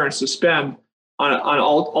those parents to spend on an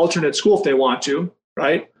alternate school if they want to,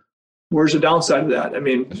 right? Where's the downside of that? I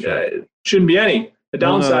mean, it shouldn't be any. The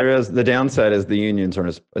downside is the unions aren't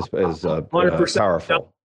as 100%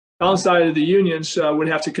 powerful. Downside of the unions would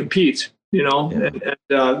have to compete, Yeah.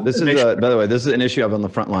 This is, by the way, this is an issue I've been on the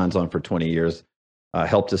front lines on for 20 years.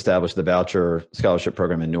 Helped establish the voucher scholarship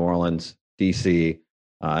program in New Orleans, DC,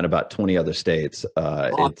 and about 20 other states.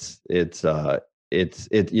 It's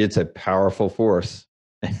a powerful force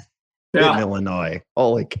in Illinois.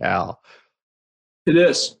 Holy cow! It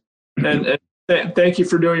is, and thank you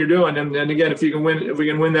for doing what you're doing. And again, if we can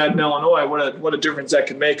win that in Illinois, what a difference that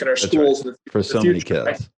could make in our schools for so many kids.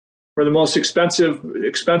 Right? We're the most expensive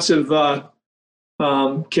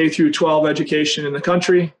K through 12 education in the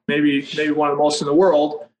country, maybe one of the most in the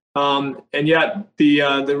world, and yet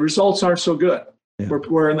the results aren't so good. Yeah.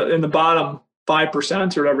 We're in the bottom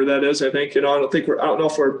 5% or whatever that is. I think I don't know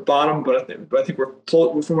if we're bottom, but I think we're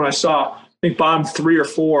close. From what I saw, I think bottom 3 or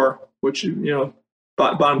 4, which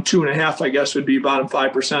bottom 2.5, I guess, would be bottom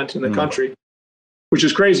 5% in the country, which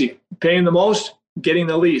is crazy. Paying the most, getting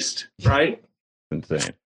the least, right?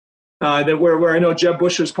 Insane. That where I know Jeb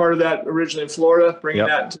Bush was part of that originally in Florida, bringing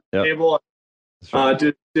that to the table. Right.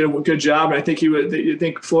 Did a good job. And I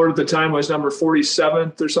think Florida at the time was number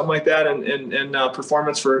 47th or something like that in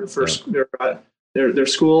performance for their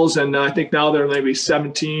schools. And I think now they're maybe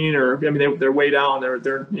 17 they're way down.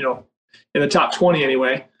 They're in the top 20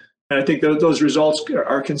 anyway. And I think those results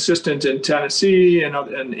are consistent in Tennessee and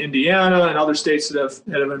Indiana and other states that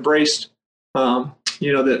have embraced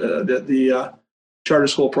the charter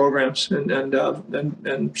school programs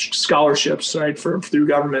and scholarships, right, through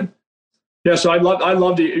government. Yeah, so I'd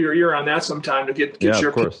love your ear on that sometime to get your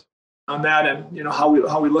opinion on that and how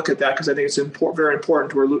we look at that, because I think it's very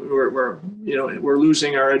important. We're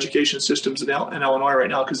losing our education systems in Illinois right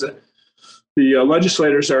now because the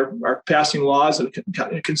legislators are passing laws on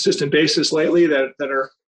a consistent basis lately that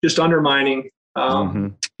are just undermining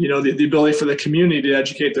the ability for the community to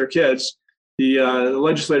educate their kids. The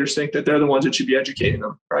legislators think that they're the ones that should be educating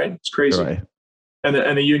them, right? It's crazy. Right. And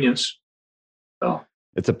the unions. So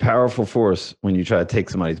it's a powerful force when you try to take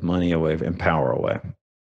somebody's money away and power away.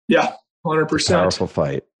 Yeah, 100%. Powerful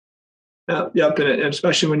fight. Yep, and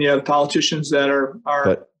especially when you have politicians that are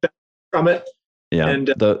from it. Yeah, and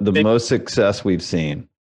the most success we've seen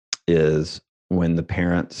is when the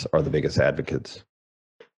parents are the biggest advocates.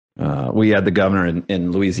 We had the governor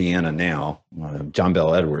in Louisiana now, John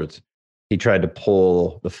Bel Edwards. He tried to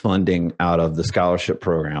pull the funding out of the scholarship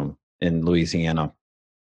program in Louisiana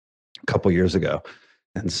a couple years ago.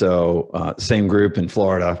 And so same group in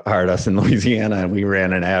Florida hired us in Louisiana, and we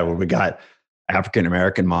ran an ad where we got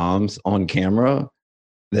African-American moms on camera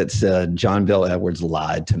that said, John Bel Edwards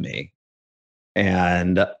lied to me.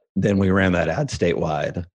 And then we ran that ad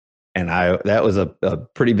statewide. And that was a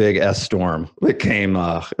pretty big storm that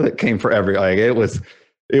came for everybody. It was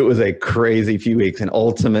a crazy few weeks. And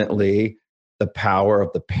ultimately, the power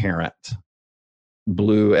of the parent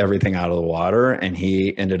blew everything out of the water, and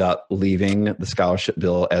he ended up leaving the scholarship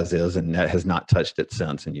bill as is, and that has not touched it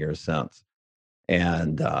in years since.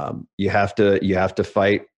 And you have to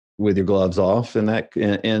fight with your gloves off in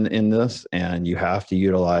this, and you have to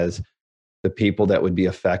utilize the people that would be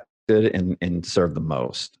affected and serve the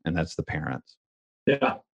most, and that's the parents.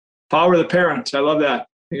 Yeah, power of the parents. I love that. I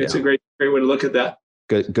think it's a great way to look at that.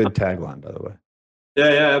 Good tagline, by the way.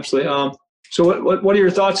 Yeah, absolutely. So what are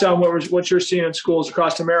your thoughts on what you're seeing in schools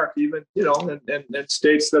across America, even, in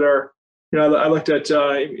states that are, I looked at,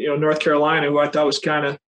 North Carolina, who I thought was kind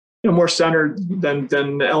of, more centered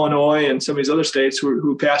than Illinois and some of these other states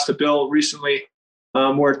who passed a bill recently,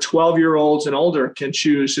 where 12-year-olds and older can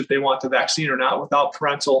choose if they want the vaccine or not without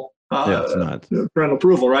parental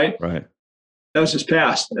approval, right? Right. That was just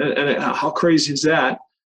passed. And how crazy is that?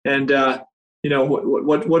 And,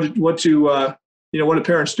 what do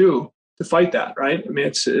parents do to fight that, right? I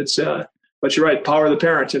mean, but you're right, power of the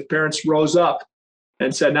parents. If parents rose up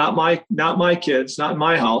and said, not my kids, not in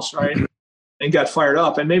my house, right? And got fired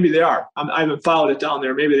up, and maybe they are. I haven't followed it down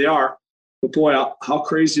there. Maybe they are. But boy, how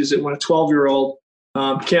crazy is it when a 12-year-old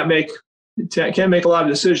can't make a lot of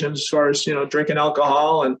decisions as far as, drinking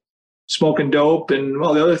alcohol and smoking dope and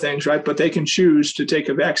all the other things, right? But they can choose to take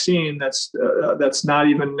a vaccine that's not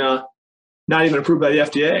even approved by the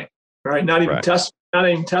FDA, right? Not even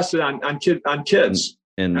tested on kids.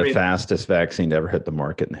 And the fastest vaccine to ever hit the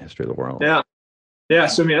market in the history of the world. Yeah. Yeah.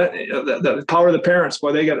 So, I mean, the power of the parents,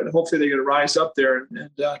 boy, hopefully they got to rise up there and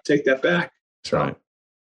take that back. That's right.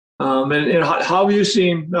 And how have you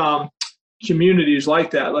seen communities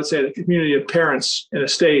like that? Let's say the community of parents in a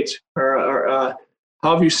state, or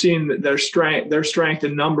how have you seen their strength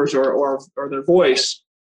in numbers or their voice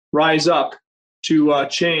rise up to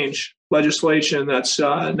change legislation that's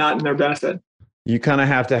not in their benefit? You kind of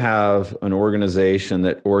have to have an organization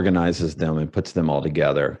that organizes them and puts them all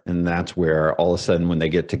together. And that's where all of a sudden when they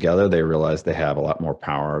get together, they realize they have a lot more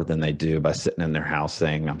power than they do by sitting in their house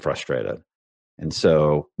saying, I'm frustrated. And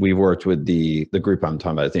so we worked with the group I'm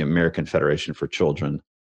talking about, the American Federation for Children.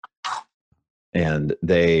 And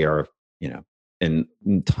they are, in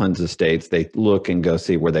tons of states, they look and go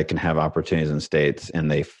see where they can have opportunities in states, and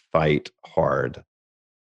they fight hard.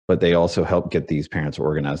 But they also help get these parents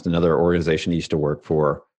organized. Another organization I used to work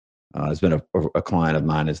for has been a client of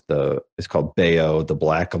mine. It's called BAO, the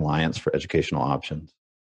Black Alliance for Educational Options.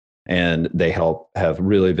 And they have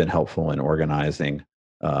really been helpful in organizing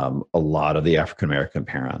a lot of the African-American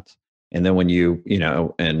parents. And then when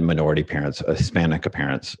and minority parents, Hispanic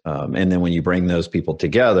parents. And then when you bring those people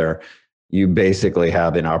together, you basically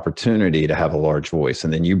have an opportunity to have a large voice.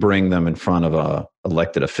 And then you bring them in front of a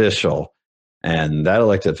elected official, and that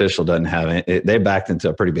elected official doesn't have it. They backed into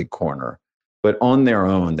a pretty big corner, but on their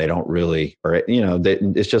own, they don't really,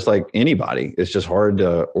 it's just like anybody. It's just hard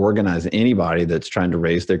to organize anybody that's trying to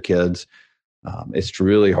raise their kids. It's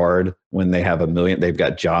really hard when they have they've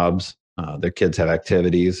got jobs, their kids have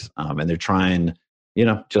activities, and they're trying,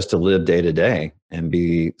 just to live day to day and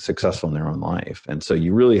be successful in their own life. And so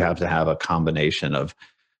you really have to have a combination of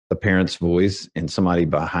the parent's voice and somebody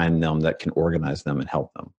behind them that can organize them and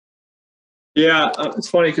help them. Yeah, it's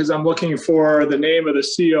funny because I'm looking for the name of the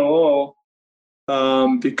COO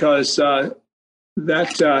because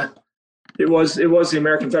it was the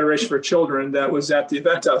American Federation for Children that was at the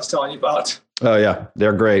event I was telling you about. Oh yeah,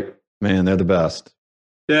 they're great, man. They're the best.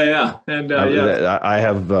 Yeah, and I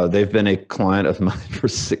have. They've been a client of mine for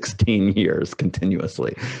 16 years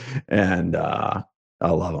continuously, and I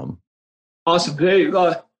love them. Awesome. Hey,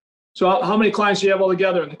 so how many clients do you have all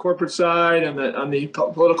together on the corporate side and on the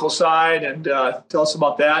political side? And tell us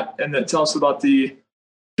about that, and then tell us about the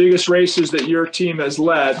biggest races that your team has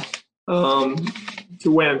led to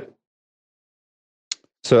win.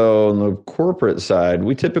 So on the corporate side,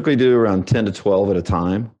 we typically do around 10 to 12 at a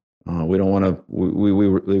time. We don't want to.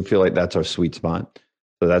 We feel like that's our sweet spot.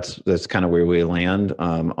 So that's kind of where we land.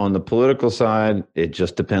 On the political side, it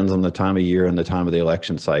just depends on the time of year and the time of the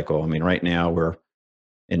election cycle. I mean, right now we're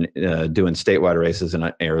doing statewide races in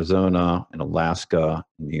Arizona, in Alaska,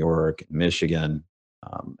 New York, Michigan,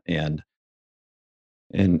 and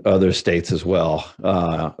in other states as well.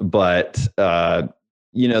 But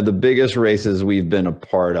the biggest races we've been a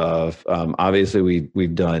part of, obviously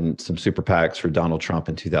we've done some super PACs for Donald Trump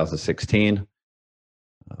in 2016.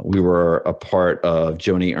 We were a part of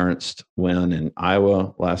Joni Ernst win in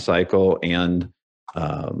Iowa last cycle, and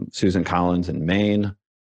Susan Collins in Maine.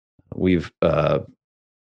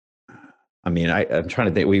 I'm trying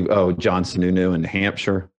to think. John Sununu in New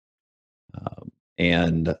Hampshire,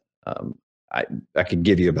 and I could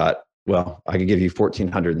give you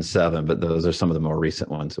 1,407, but those are some of the more recent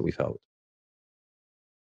ones that we've held.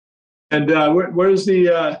 And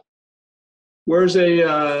where's an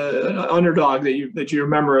underdog that you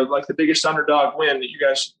remember, like the biggest underdog win that you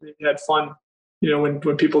guys had fun?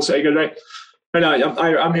 When people say, "Good, right now,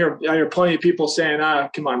 I'm here. I hear plenty of people saying,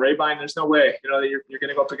 come on, Rabine, there's no way, that you're going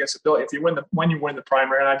to go up against a billionaire. If you win the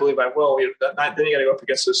primary, and I believe I will, then you got to go up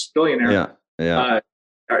against this billionaire." Yeah.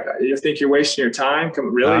 You think you're wasting your time?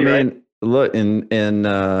 Really? look, in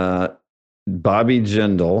Bobby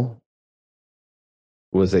Jindal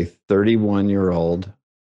was a 31-year-old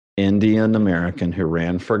Indian American who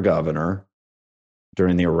ran for governor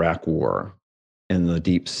during the Iraq War in the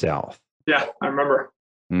Deep South. Yeah, I remember.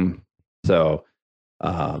 So,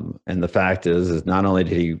 and the fact is not only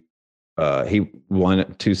did he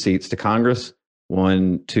won 2 seats to Congress,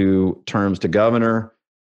 won 2 terms to governor,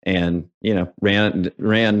 and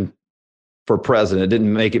ran for president.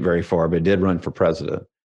 Didn't make it very far, but did run for president.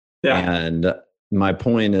 Yeah. And my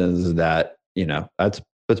point is that that's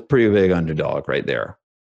pretty big underdog right there.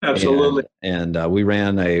 Absolutely. And we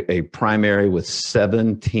ran a primary with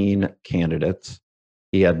 17 candidates.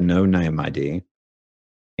 He had no name ID.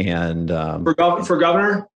 And for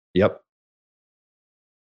governor. Yep.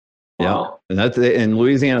 Wow. Yeah, and that's in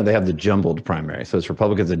Louisiana. They have the jumbled primary, so it's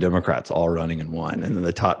Republicans and Democrats all running in one, and then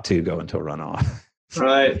the top 2 go into a runoff.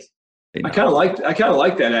 Right. I kind of like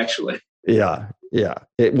that actually. Yeah.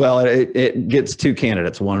 It gets 2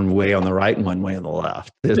 candidates, one way on the right and one way on the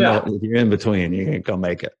left. If you're in between, you can't go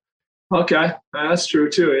make it. Okay, that's true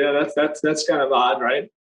too. Yeah, that's kind of odd, right?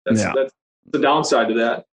 That's the downside to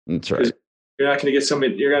that. That's right. You're not going to get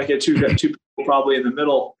somebody. You're going to get two people probably in the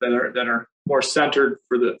middle that are more centered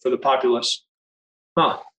for the populace.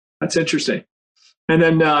 Huh. That's interesting. And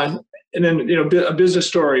then a business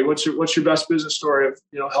story. What's your best business story of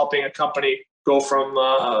helping a company go from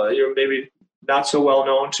maybe not so well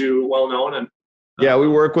known to well known? And yeah, we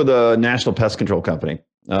work with a national pest control company,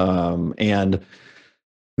 and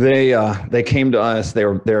they came to us.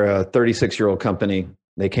 They're a 36-year-old company.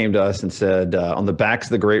 They came to us and said, on the backs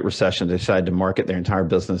of the Great Recession, they decided to market their entire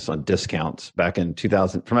business on discounts back in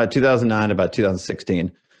 2000, from about 2009 to about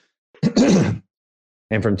 2016.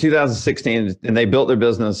 And from 2016, and they built their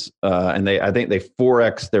business, and I think they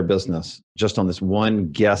 4X their business just on this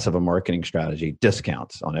one guess of a marketing strategy,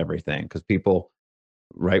 discounts on everything, because people,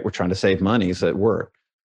 right, were trying to save money, so it worked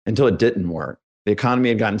until it didn't work. The economy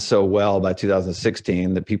had gotten so well by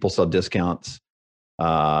 2016 that people saw discounts,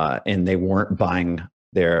 and they weren't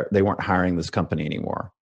they weren't hiring this company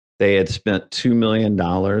anymore. They had spent $2 million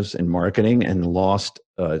in marketing and lost,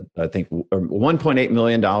 I think, $1.8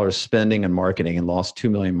 million spending in marketing and lost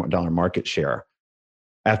 $2 million market share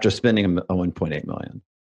after spending a $1.8 million.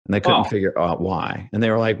 And they couldn't figure out why. And they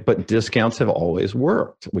were like, but discounts have always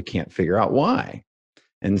worked. We can't figure out why.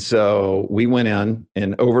 And so we went in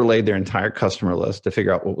and overlaid their entire customer list to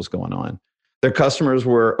figure out what was going on. Their customers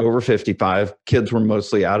were over 55. Kids were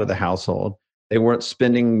mostly out of the household. They weren't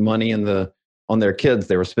spending money on their kids.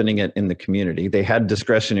 They were spending it in the community. They had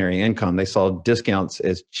discretionary income. They saw discounts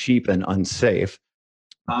as cheap and unsafe,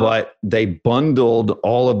 but they bundled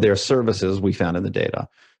all of their services, we found in the data,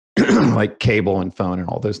 like cable and phone and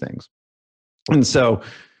all those things. And so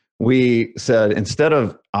we said, instead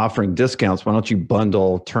of offering discounts, why don't you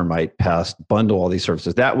bundle termite, pest, bundle all these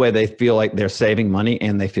services? That way they feel like they're saving money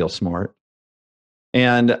and they feel smart.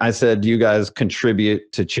 And I said, do you guys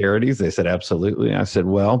contribute to charities? They said, absolutely. I said,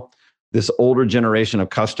 well, this older generation of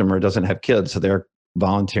customer doesn't have kids, so they're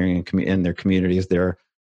volunteering in their communities. They're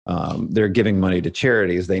giving money to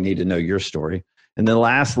charities. They need to know your story. And then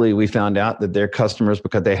lastly, we found out that their customers,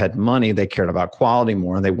 because they had money, they cared about quality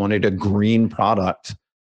more, and they wanted a green product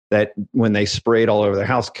that when they sprayed all over their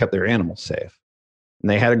house, kept their animals safe. And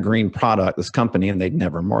they had a green product, this company, and they'd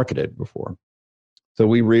never marketed before. So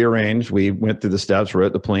we rearranged, we went through the steps,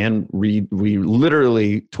 wrote the plan, we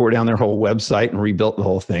literally tore down their whole website and rebuilt the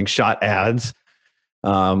whole thing, shot ads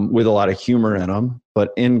with a lot of humor in them,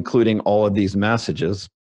 but including all of these messages.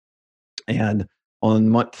 And on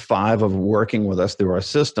month 5 of working with us through our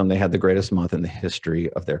system, they had the greatest month in the history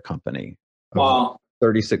of their company. Wow.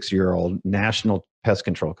 36-year-old national pest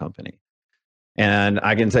control company. And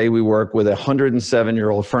I can tell you, we work with a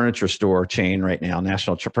 107-year-old furniture store chain right now,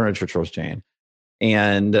 national furniture store chain.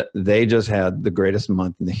 And they just had the greatest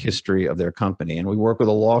month in the history of their company. And we work with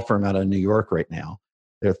a law firm out of New York right now.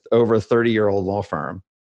 They're over a 30-year-old law firm.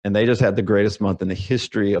 And they just had the greatest month in the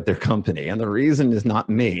history of their company. And the reason is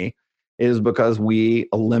not me, is because we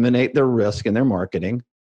eliminate their risk in their marketing.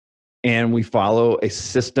 And we follow a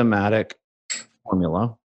systematic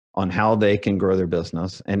formula on how they can grow their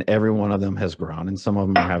business. And every one of them has grown. And some of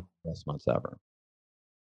them are having the best months ever.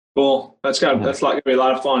 Cool. That's going to be a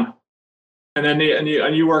lot of fun. And then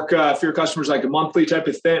you work for your customers like a monthly type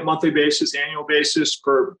of thing, monthly basis, annual basis,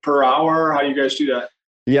 per hour. How do you guys do that?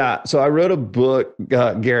 Yeah. So I wrote a book,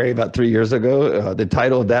 Gary, about 3 years ago. The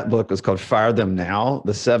title of that book was called Fire Them Now: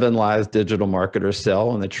 The 7 Lies Digital Marketers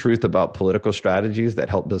Sell and the Truth About Political Strategies That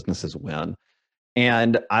Help Businesses Win.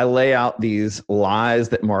 And I lay out these lies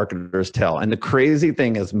that marketers tell. And the crazy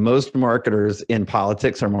thing is most marketers in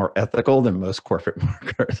politics are more ethical than most corporate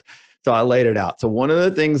marketers. So I laid it out. So one of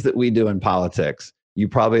the things that we do in politics, you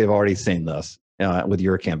probably have already seen this with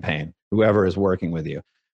your campaign, whoever is working with you.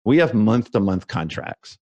 We have month-to-month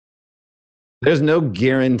contracts. There's no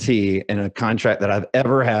guarantee in a contract that I've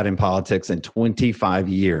ever had in politics in 25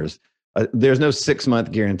 years. There's no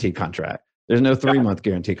 6-month guarantee contract. There's no 3-month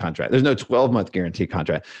guarantee contract. There's no 12-month guarantee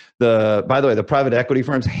contract. By the way, the private equity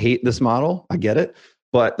firms hate this model. I get it.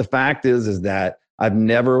 But the fact is that I've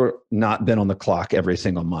never not been on the clock every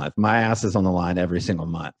single month. My ass is on the line every single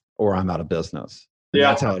month or I'm out of business. And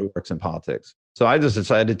that's how it works in politics. So I just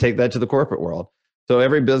decided to take that to the corporate world. So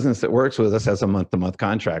every business that works with us has a month-to-month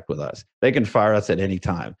contract with us. They can fire us at any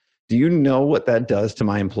time. Do you know what that does to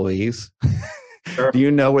my employees? Sure. Do you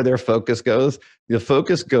know where their focus goes? The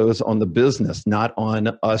focus goes on the business, not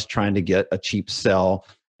on us trying to get a cheap sell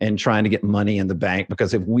and trying to get money in the bank.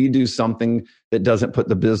 Because if we do something that doesn't put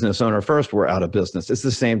the business owner first, we're out of business. It's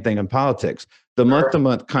the same thing in politics. The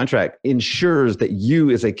month-to-month contract ensures that you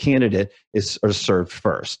as a candidate are served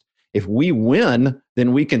first. If we win,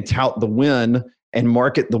 then we can tout the win and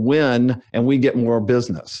market the win, and we get more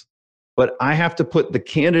business. But I have to put the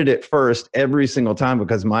candidate first every single time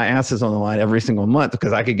because my ass is on the line every single month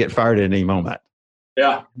because I could get fired at any moment.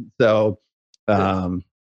 Yeah. So, yeah,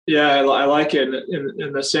 I like it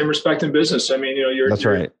in the same respect in business. I mean, that's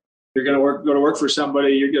right. You're going to go to work for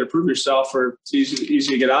somebody. You're going to prove yourself, or it's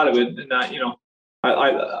easy to get out of it. And not,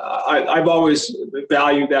 I've always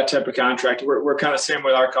valued that type of contract. We're kind of same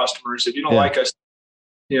with our customers. If you don't like us,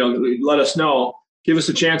 let us know. Give us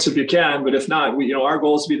a chance if you can, but if not, our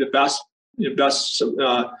goal is to be the best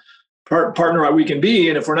partner we can be.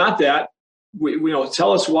 And if we're not that, we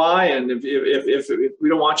tell us why. And if we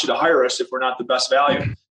don't want you to hire us, if we're not the best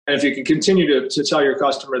value, and if you can continue to tell your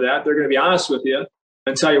customer that, they're going to be honest with you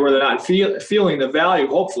and tell you where they're not feeling the value.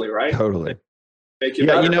 Hopefully, right? Totally. Make you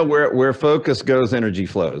better. Where focus goes, energy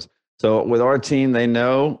flows. So with our team, they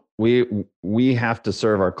know we have to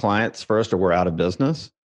serve our clients first, or we're out of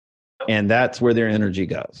business. And that's where their energy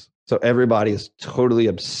goes. So everybody is totally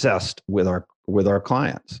obsessed with our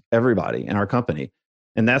clients, everybody in our company.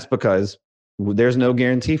 And that's because there's no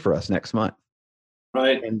guarantee for us next month.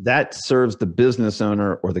 Right. And that serves the business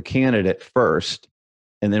owner or the candidate first.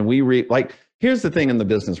 And then here's the thing in the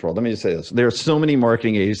business world. Let me just say this. There are so many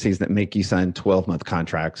marketing agencies that make you sign 12-month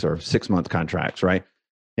contracts or 6-month contracts, right?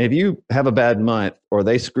 And if you have a bad month or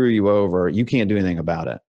they screw you over, you can't do anything about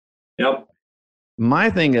it. Yep. My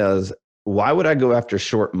thing is, why would I go after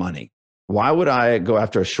short money? Why would I go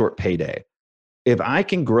after a short payday? If I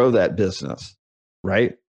can grow that business,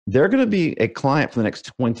 right, they're going to be a client for the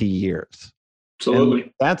next 20 years. Absolutely.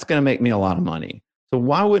 And that's going to make me a lot of money. So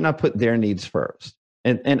why wouldn't I put their needs first?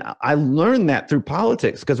 And I learned that through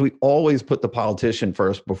politics because we always put the politician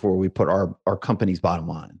first before we put our company's bottom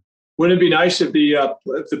line. Wouldn't it be nice if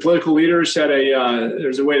the political leaders had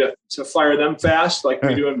there's a way to fire them fast, like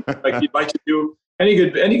we do, like you'd like to do any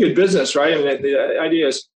good business, right? I mean, the idea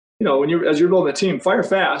is, as you're building a team, fire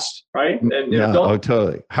fast, right? And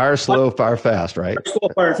totally. Hire slow, fire fast, right? Hire slow,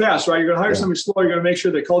 fire fast, right? You're going to hire somebody slow. You're going to make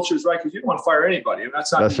sure the culture is right because you don't want to fire anybody, and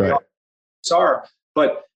that's right.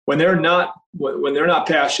 But when they're not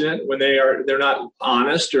passionate, when they're not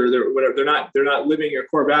honest, or they're not living your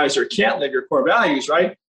core values, or can't live your core values,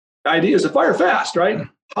 right? The idea is to fire fast, right?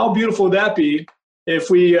 How beautiful would that be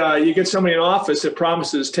if you get somebody in office that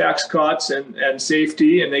promises tax cuts and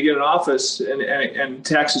safety, and they get in office and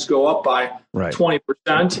taxes go up by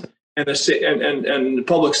 20%, and the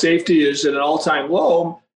public safety is at an all-time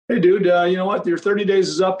low. Hey, dude, you know what? Your 30 days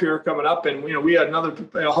is up here coming up, and we had another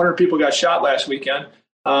 100 people got shot last weekend.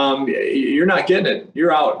 You're not getting it.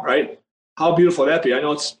 You're out, right? How beautiful would that be? I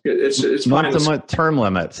know it's month-to-month term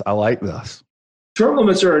limits. I like this. Term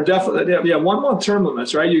limits are definitely 1 month term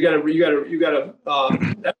limits, right? You have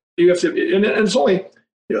to, and it's only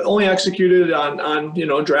executed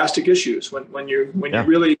on drastic issues when you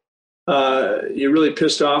really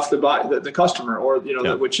pissed off the customer, or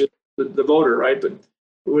which is the voter, right? But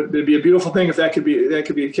it'd be a beautiful thing if that could be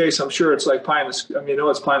the case. I'm sure it's like pie in the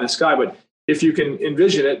it's pie in the sky, but if you can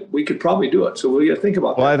envision it, we could probably do it. So we got to think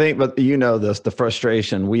about that. Well, I think, but the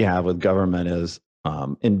frustration we have with government is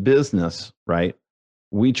in business, right?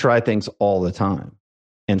 We try things all the time,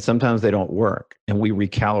 and sometimes they don't work, and we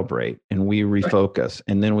recalibrate and we refocus,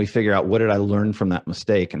 and then we figure out, what did I learn from that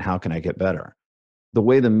mistake and how can I get better? The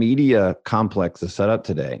way the media complex is set up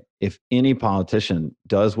today, if any politician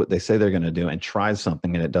does what they say they're going to do and tries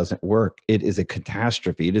something and it doesn't work, it is a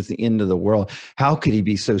catastrophe. It is the end of the world. How could he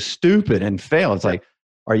be so stupid and fail? It's like,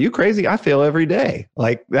 are you crazy? I fail every day.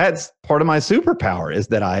 Like, that's part of my superpower, is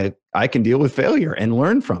that I can deal with failure and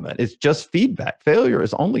learn from it. It's just feedback. Failure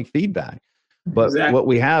is only feedback. But Exactly. what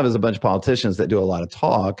we have is a bunch of politicians that do a lot of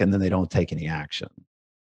talk and then they don't take any action.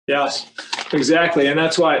 Yes, exactly. And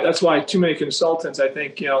that's why too many consultants, I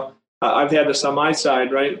think, I've had this on my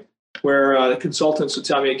side, right? Where the consultants would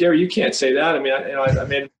tell me, Gary, you can't say that. I mean, I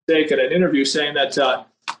made a mistake at an interview saying that,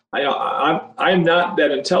 I'm not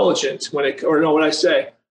that intelligent what I say?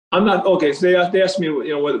 I'm not. Okay. So they asked me,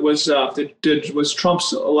 was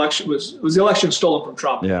Trump's election, was the election stolen from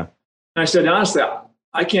Trump? Yeah. And I said, honestly,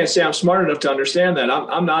 I can't say I'm smart enough to understand that.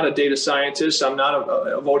 I'm not a data scientist. I'm not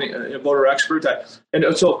a voter expert.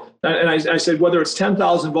 I said, whether it's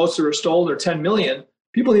 10,000 votes that are stolen or 10 million,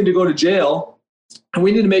 people need to go to jail, and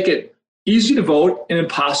we need to make it easy to vote and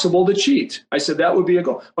impossible to cheat. I said that would be a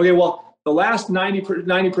goal. Okay, well, the last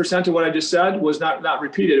 90% of what I just said was not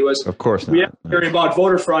repeated. It was, Of course not. we have to hear about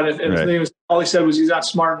voter fraud, and Right. all he said was he's not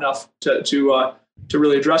smart enough to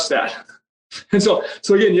really address that. And so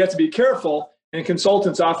again, you have to be careful. And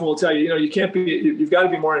consultants often will tell you, you've got to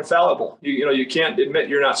be more infallible. You can't admit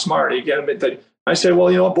you're not smart. You can't admit that. I say,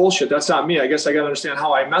 well, bullshit. That's not me. I guess I got to understand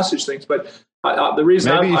how I message things. But the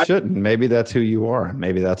reason Maybe you shouldn't. Maybe that's who you are.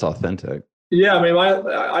 Maybe that's authentic. yeah, I mean,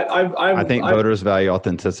 I think voters value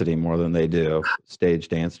authenticity more than they do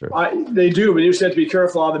staged answers. they do, but you just have to be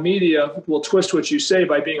careful. How the media will twist what you say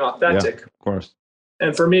by being authentic. Yeah, of course.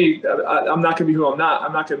 And for me, I'm not going to be who I'm not.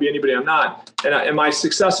 I'm not going to be anybody I'm not. And my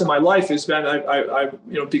success in my life has been,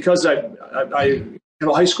 because I have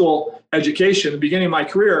a high school education. At the beginning of my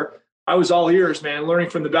career, I was all ears, man, learning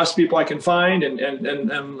from the best people I can find,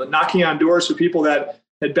 and knocking on doors with people that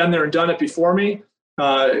had been there and done it before me.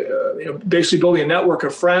 Basically building a network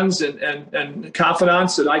of friends and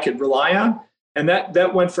confidants that I could rely on. And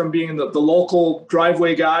that went from being the local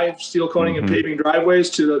driveway guy, steel coating and paving driveways,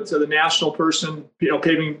 to the national person,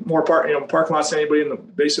 paving more parking lots than anybody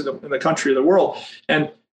in the country or the world. And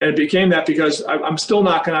it became that because I'm still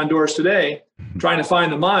knocking on doors today, trying to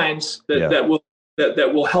find the minds that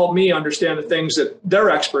will help me understand the things that they're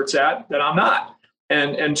experts at that I'm not.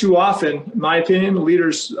 And too often, in my opinion,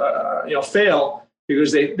 leaders fail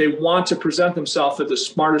because they want to present themselves as the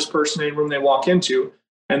smartest person in any room they walk into.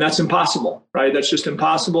 And that's impossible, right? That's just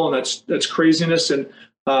impossible, and that's craziness. And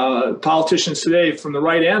politicians today, from the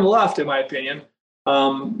right and the left, in my opinion,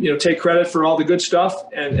 take credit for all the good stuff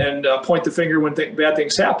and point the finger when bad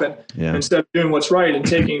things happen, instead of doing what's right and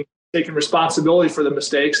taking responsibility for the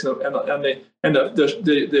mistakes and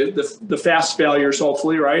the fast failures,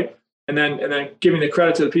 hopefully, right? And then giving the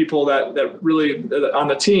credit to the people that really on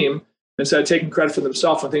the team, instead of taking credit for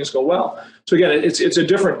themselves when things go well. So again, it's a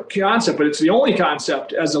different concept, but it's the only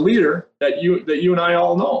concept as a leader that you and I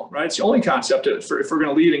all know, right? It's the only concept if we're going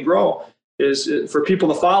to lead and grow is for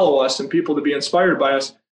people to follow us and people to be inspired by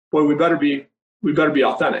us. Boy, we better be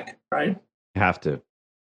authentic, right? Have to.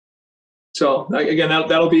 So again,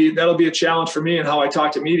 that'll be a challenge for me in how I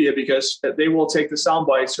talk to media, because they will take the sound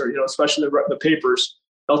bites, or especially the papers.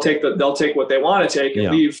 They'll take what they want to take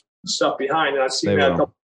and leave stuff behind. And I've seen that a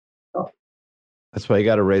couple. That's why you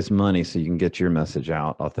got to raise money so you can get your message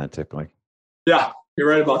out authentically. Yeah, you're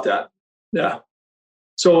right about that. Yeah.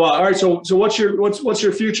 So all right. So what's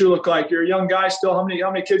your future look like? You're a young guy still. How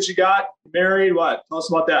many kids you got? Married? What? Tell us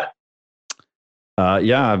about that.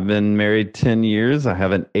 I've been married 10 years. I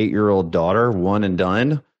have an 8-year-old daughter, one and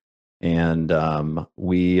done, and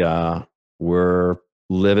we're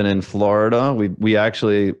living in Florida. We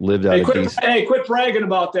actually lived out of DC. Hey, quit bragging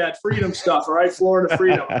about that freedom stuff. All right, Florida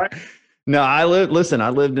freedom. All right? No, I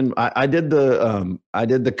did the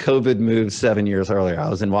COVID move 7 years earlier. I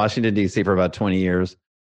was in Washington, D.C. for about 20 years,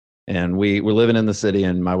 and we were living in the city,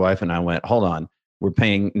 and my wife and I went, hold on, we're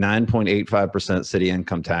paying 9.85% city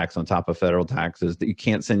income tax on top of federal taxes. You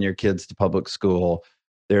can't send your kids to public school.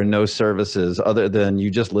 There are no services other than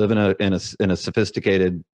you just live in a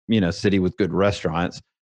sophisticated, city with good restaurants.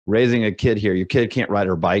 Raising a kid here, your kid can't ride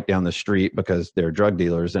her bike down the street because there are drug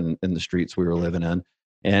dealers in the streets we were living in.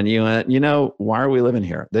 And you went, why are we living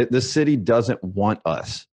here? The city doesn't want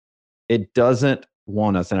us. It doesn't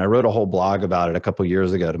want us. And I wrote a whole blog about it a couple of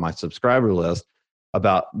years ago to my subscriber list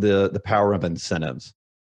about the power of incentives.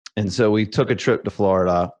 And so we took a trip to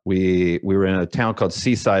Florida. We were in a town called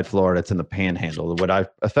Seaside, Florida. It's in the Panhandle, what I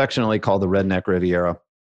affectionately call the Redneck Riviera.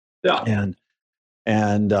 Yeah.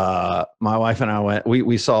 And my wife and I went.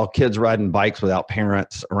 We saw kids riding bikes without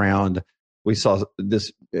parents around. We saw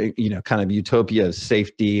this, kind of utopia of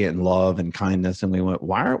safety and love and kindness. And we went,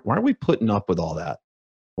 why are we putting up with all that?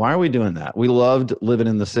 Why are we doing that? We loved living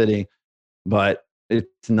in the city, but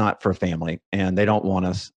it's not for family, and they don't want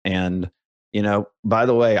us. And By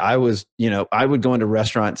the way, I would go into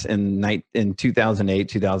restaurants in 2008,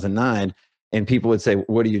 2009, and people would say,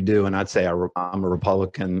 "What do you do?" And I'd say, "I'm a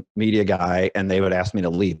Republican media guy," and they would ask me to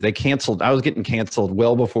leave. They canceled. I was getting canceled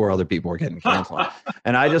well before other people were getting canceled,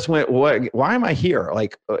 and I just went, "What? Why am I here?"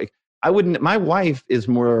 Like I wouldn't. My wife is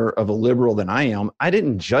more of a liberal than I am. I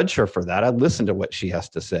didn't judge her for that. I listened to what she has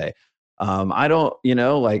to say. I don't,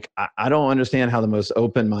 I don't understand how the most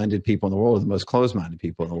open-minded people in the world are the most closed-minded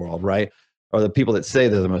people in the world, right? Or the people that say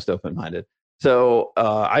they're the most open-minded. So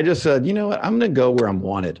I just said, you know what? I'm going to go where I'm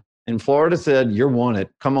wanted. And Florida said, "You're wanted.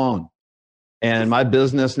 Come on." And my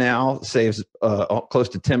business now saves close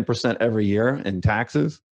to 10% every year in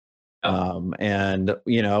taxes. And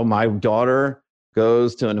my daughter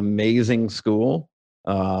goes to an amazing school.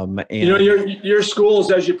 And your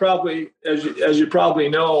schools, as you probably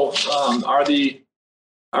know, are the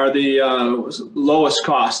lowest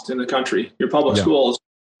cost in the country. Your public schools,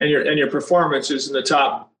 and your performance is in the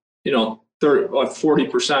top,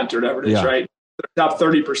 40% or whatever it is, right? Top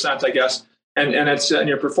 30%, I guess, and it's and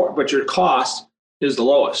but your cost is the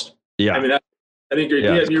lowest. Yeah, I mean, I think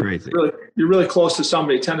you're really close to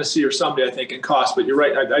somebody, Tennessee or somebody, I think, in cost. But you're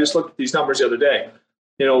right. I just looked at these numbers the other day.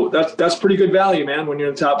 That's pretty good value, man, when you're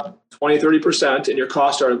in the top 20, 30% and your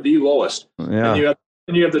costs are the lowest. Yeah.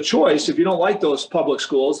 And you have the choice, if you don't like those public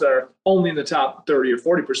schools that are only in the top 30 or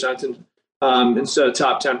 40% and instead of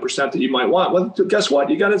top 10% that you might want. Well, guess what?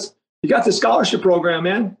 You got the scholarship program,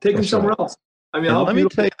 man. Take them somewhere else. I mean, let me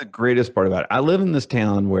tell you the greatest part about it. I live in this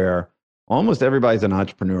town where almost everybody's an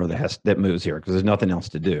entrepreneur that moves here because there's nothing else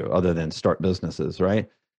to do other than start businesses, right?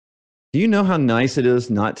 Do you know how nice it is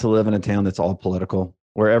not to live in a town that's all political,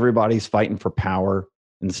 where everybody's fighting for power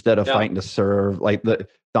instead of fighting to serve? Like the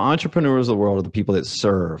entrepreneurs of the world are the people that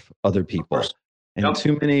serve other people. And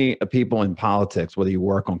too many people in politics, whether you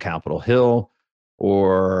work on Capitol Hill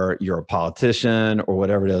or you're a politician or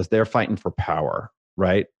whatever it is, they're fighting for power,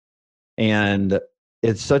 right? And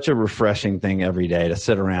it's such a refreshing thing every day to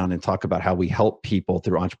sit around and talk about how we help people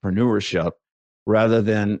through entrepreneurship rather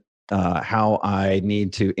than how I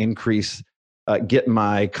need to get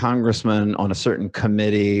my congressman on a certain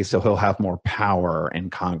committee so he'll have more power in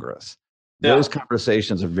Congress. Yeah. Those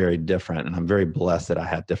conversations are very different, and I'm very blessed that I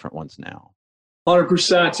have different ones now.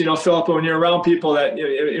 100%. Philip, when you're around people that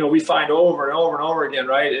we find over and over and over again,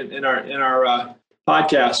 right, in our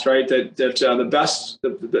podcast, right, that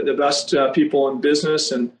the best people in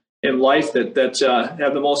business and in life that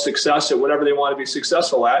have the most success at whatever they want to be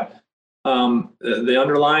successful at. The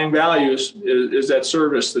underlying values is that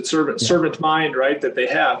service, that servant mind, right, that they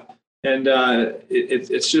have, and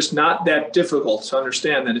it's just not that difficult to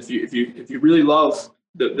understand that if you really love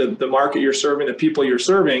the market you're serving, the people you're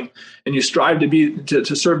serving, and you strive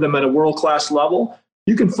to serve them at a world-class level,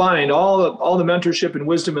 you can find all the mentorship and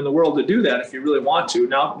wisdom in the world to do that if you really want to.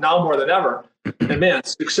 Now more than ever, and man,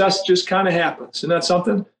 success just kind of happens, isn't that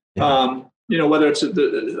something? Yeah. Whether it's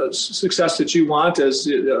the success that you want as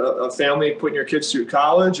a family putting your kids through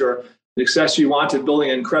college, or the success you want in building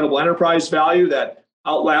an incredible enterprise value that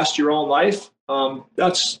outlasts your own life,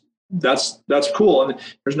 that's cool. And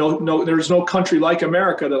there's no country like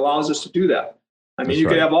America that allows us to do that. I mean, you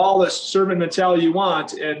could have all this servant mentality you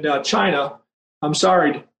want, and China, I'm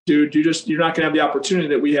sorry, dude, you're not going to have the opportunity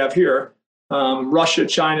that we have here. Russia,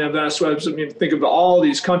 China, Venezuela. I mean, think of all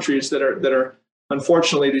these countries that are.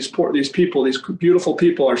 Unfortunately, these beautiful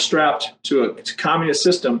people are strapped to a communist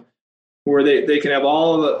system where they can have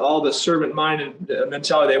all the servant minded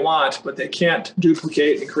mentality they want, but they can't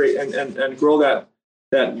duplicate and create and grow that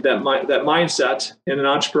mindset in an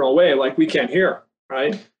entrepreneurial way like we can here,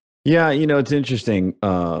 right? Yeah, it's interesting.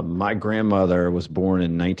 My grandmother was born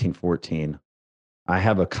in 1914. I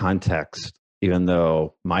have a context, even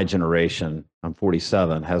though my generation, I'm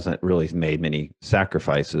 47, hasn't really made many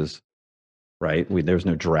sacrifices. Right? There's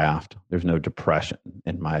no draft. There's no depression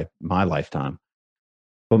in my lifetime.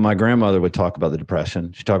 But my grandmother would talk about the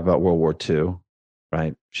Depression. She talked about World War II,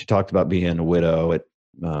 right? She talked about being a widow at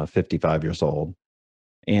 55 years old.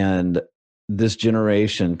 And this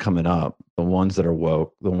generation coming up, the ones that are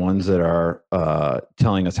woke, the ones that are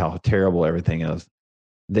telling us how terrible everything is,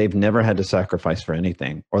 they've never had to sacrifice for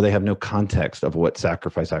anything, or they have no context of what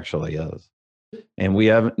sacrifice actually is. And we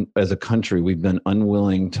haven't, as a country, we've been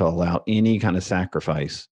unwilling to allow any kind of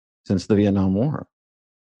sacrifice since the Vietnam War.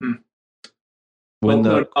 When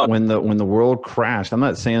the world crashed, I'm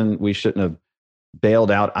not saying we shouldn't have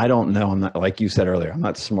bailed out. I don't know. I'm not, like you said earlier, I'm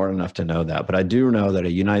not smart enough to know that, but I do know that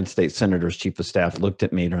a United States Senator's chief of staff looked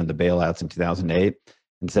at me during the bailouts in 2008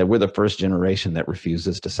 and said, "We're the first generation that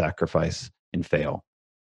refuses to sacrifice and fail."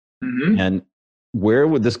 Mm-hmm. And where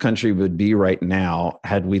would this country would be right now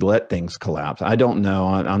had we let things collapse? I don't know.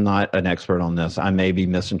 I'm not an expert on this. I may be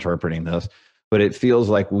misinterpreting this, but it feels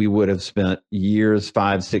like we would have spent years,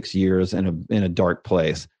 5, 6 years in a dark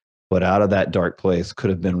place. But out of that dark place could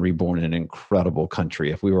have been reborn in an incredible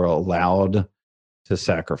country if we were allowed to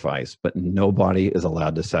sacrifice. But nobody is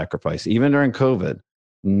allowed to sacrifice. Even during COVID,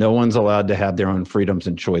 no one's allowed to have their own freedoms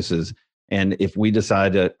and choices. And if we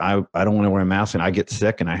decide that I don't want to wear a mask and I get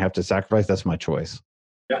sick and I have to sacrifice, that's my choice.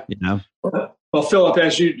 Yeah. You know? Well, Philip,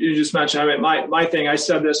 as you just mentioned, I mean, my thing, I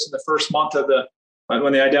said this in the first month of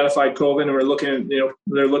when they identified COVID, and we're looking at,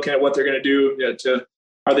 they're looking at what they're going to do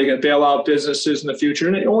are they going to bail out businesses in the future?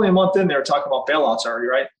 And only a month in, they're talking about bailouts already,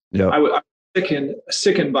 right? Yeah. I'm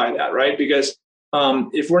sickened by that, right? Because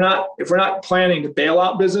if we're not planning to bail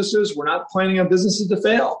out businesses, we're not planning on businesses to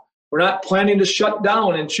fail. We're not planning to shut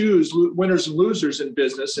down and choose winners and losers in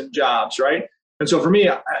business and jobs, right? And so for me,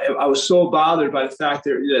 I was so bothered by the fact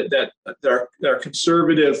that their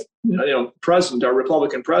conservative, president, our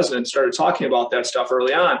Republican president, started talking about that stuff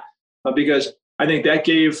early on, because I think that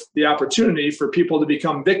gave the opportunity for people to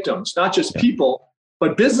become victims, not just people,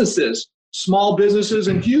 but businesses, small businesses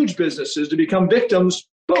and huge businesses to become victims,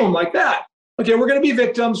 boom, like that. Okay, we're going to be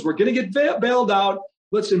victims. We're going to get bailed out.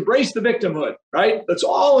 Let's embrace the victimhood, right? Let's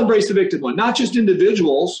all embrace the victimhood, not just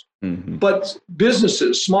individuals, but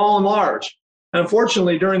businesses, small and large. And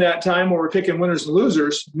unfortunately, during that time where we're picking winners and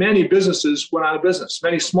losers, many businesses went out of business.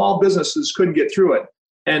 Many small businesses couldn't get through it.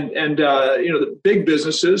 And the big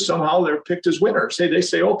businesses, somehow they're picked as winners. They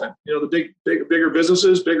stay open. The bigger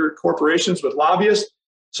businesses, bigger corporations with lobbyists,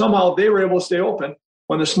 somehow they were able to stay open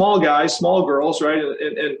when the small guys, small girls, right,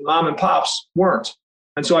 and mom and pops weren't.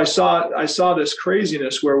 And so I saw this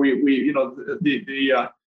craziness where everybody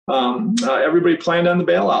planned on the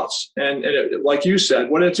bailouts, and it, like you said,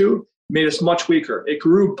 what did it do? It made us much weaker. It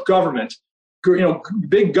grew government.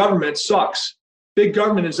 Big government sucks. Big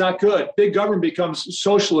government is not good. Big government becomes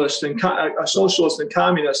socialist and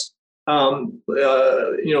communist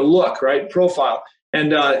look, right, profile.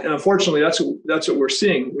 And unfortunately, that's what we're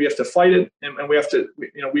seeing. We have to fight it, and we have to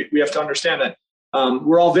we have to understand that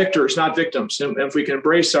we're all victors, not victims. And if we can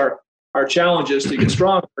embrace our challenges to get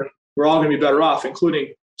stronger, we're all going to be better off,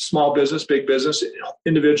 including small business, big business,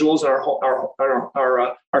 individuals, and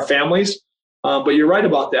our families. But you're right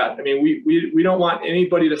about that. I mean, we don't want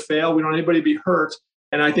anybody to fail. We don't want anybody to be hurt.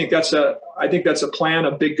 And I think that's a plan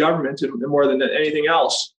of big government, and more than anything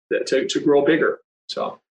else, to grow bigger.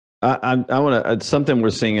 So I want to, something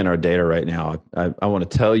we're seeing in our data right now. I want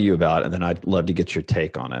to tell you about, and then I'd love to get your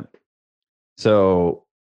take on it. So,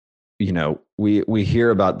 we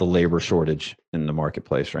hear about the labor shortage in the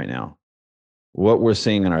marketplace right now. What we're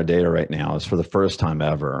seeing in our data right now is, for the first time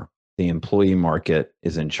ever, the employee market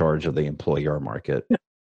is in charge of the employer market.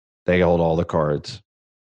 They hold all the cards.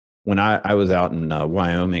 When I was out in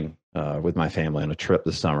Wyoming with my family on a trip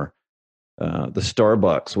this summer, the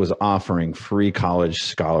Starbucks was offering free college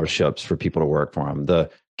scholarships for people to work for them.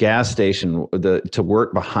 The gas station, to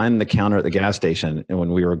work behind the counter at the gas station, and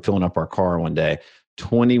when we were filling up our car one day,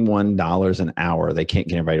 $21 an hour. They can't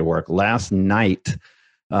get anybody to work. Last night,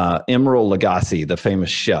 Emeril Lagasse, the famous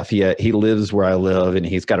chef, he lives where I live, and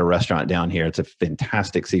he's got a restaurant down here. It's a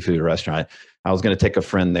fantastic seafood restaurant. I was going to take a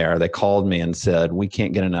friend there. They called me and said, we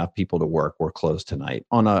can't get enough people to work. We're closed tonight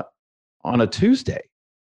on a Tuesday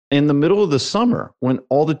in the middle of the summer when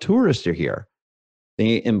all the tourists are here.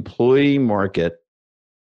 The employee market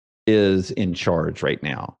is in charge right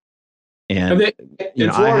now. And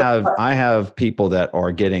I have people that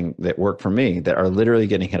work for me that are literally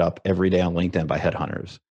getting hit up every day on LinkedIn by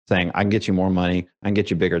headhunters saying, I can get you more money. I can get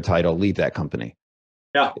you a bigger title. Leave that company.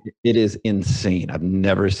 Yeah. It is insane. I've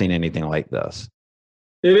never seen anything like this.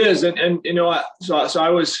 It is. And so I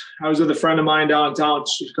was with a friend of mine downtown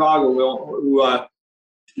Chicago who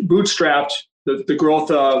bootstrapped the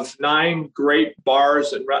growth of 9 great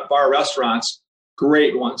bars and bar restaurants,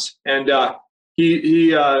 great ones. And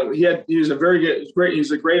he's a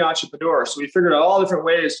great entrepreneur. So we figured out all different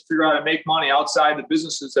ways to figure out how to make money outside the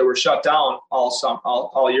businesses that were shut down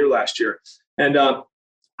all year last year. And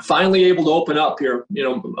finally able to open up here,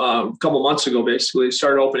 a couple months ago, basically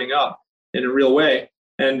started opening up in a real way.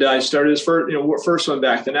 And I started his first one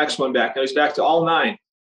back, the next one back. Now he's back to all 9.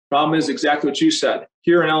 Problem is exactly what you said.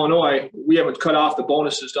 Here in Illinois, we haven't cut off the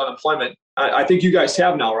bonuses to unemployment. I think you guys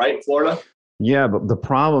have now, right, in Florida? Yeah, but the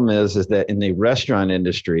problem is that in the restaurant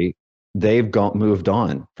industry, they've moved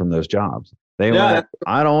on from those jobs. I don't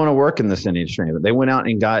want to work in this industry. But they went out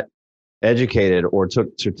and got educated or took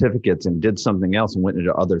certificates and did something else and went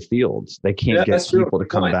into other fields. They can't get people to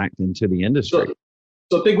come back into the industry.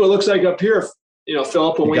 So think what it looks like up here,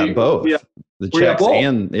 Philip. When we got both. The We got checks both.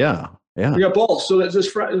 and yeah. We got both. So this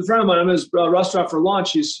friend of mine, I'm in his restaurant for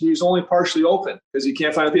lunch. He's only partially open because he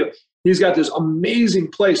can't find the people. He's got this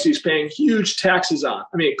amazing place he's paying huge taxes on.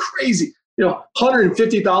 I mean, crazy,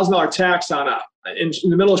 $150,000 tax on in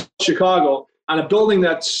the middle of Chicago on a building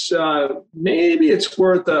that's maybe it's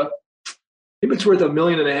worth $1.5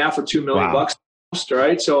 million or $2 million bucks,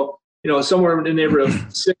 right? So somewhere in the neighborhood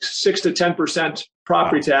of 6 to 10%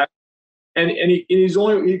 property tax, and he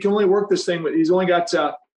can only work this thing, but he's only got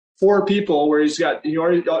 4 people where he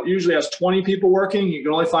usually has 20 people working. You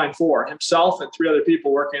can only find 4, himself and 3 other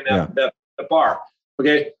people working in that bar.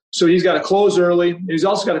 Okay. So he's got to close early. He's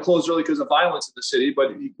also got to close early because of violence in the city,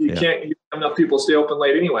 but he can't have enough people stay open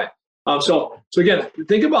late anyway. So again,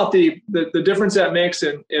 think about the difference that makes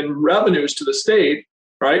in revenues to the state,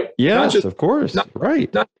 right? Yes, of course.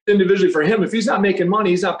 Right. Not individually for him. If he's not making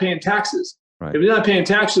money, he's not paying taxes. Right. If he's not paying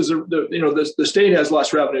taxes, the state has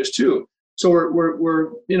less revenues too. So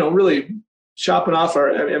we're really chopping off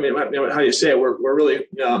our. I mean, how do you say it? We're really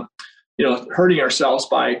hurting ourselves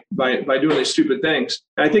by doing these stupid things.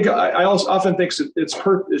 And I think I also often think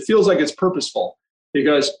it feels like it's purposeful,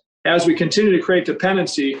 because as we continue to create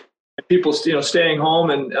dependency and people staying home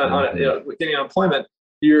and getting unemployment,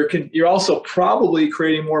 you're also probably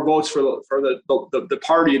creating more votes for the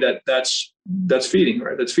party that's feeding,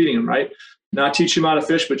 right? That's feeding them, right? Not teaching them how to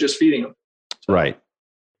fish, but just feeding them. Right.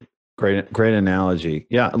 Great analogy.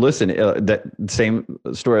 Yeah. Listen, that same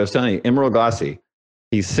story I was telling you, Emeril Lagasse,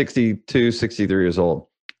 he's 62, 63 years old.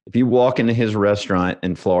 If you walk into his restaurant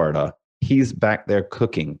in Florida, he's back there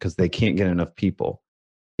cooking because they can't get enough people.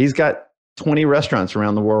 He's got 20 restaurants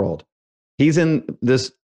around the world. He's in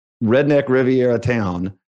this redneck Riviera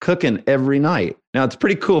town cooking every night. Now, it's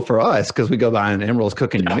pretty cool for us because we go by and Emeril's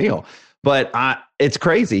cooking your meal. But it's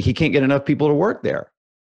crazy. He can't get enough people to work there.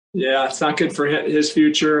 Yeah, it's not good for his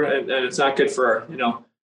future, and it's not good for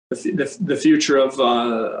the future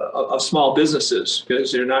of small businesses,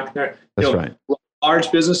 because they're not. That's right.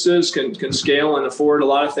 Large businesses can scale and afford a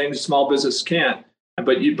lot of things small business can't.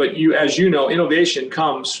 But you as you know, innovation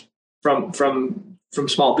comes from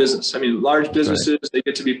small business. I mean, large businesses, they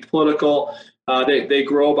get to be political. They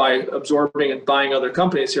grow by absorbing and buying other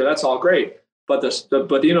companies here. That's all great. But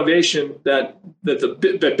the innovation that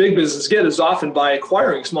big businesses get is often by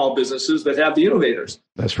acquiring small businesses that have the innovators.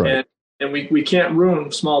 That's right. And we can't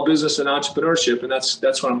ruin small business and entrepreneurship, and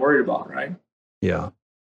that's what I'm worried about, right? Yeah.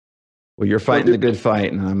 Well, you're fighting the good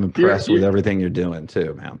fight, and I'm impressed with everything you're doing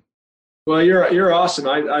too, man. Well, you're awesome.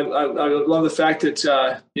 I love the fact that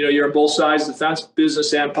you're on both sides of the fence,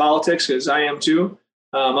 business and politics, because I am too.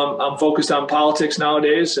 I'm focused on politics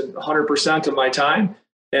nowadays, and 100% of my time.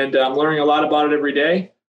 And I'm learning a lot about it every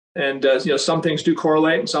day. And some things do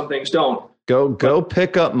correlate and some things don't. Go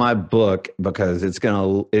pick up my book, because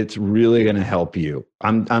it's really gonna help you.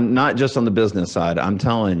 I'm not just on the business side. I'm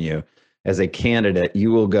telling you, as a candidate,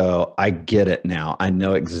 you will go, I get it now. I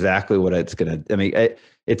know exactly what it's gonna. I mean,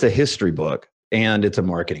 it's a history book and it's a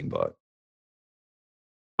marketing book.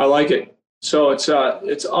 I like it. So it's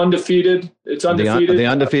undefeated. It's undefeated. The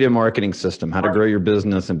undefeated marketing system: how to grow your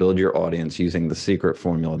business and build your audience using the secret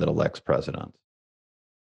formula that elects presidents.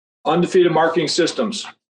 Undefeated marketing systems.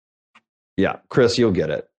 Yeah, Chris, you'll get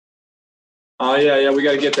it. Oh yeah, we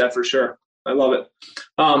got to get that for sure. I love it.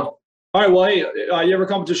 All right, well, hey, you ever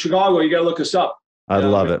come to Chicago? You got to look us up. I'd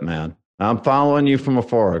love it, man. I'm following you from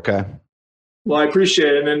afar. Okay. Well, I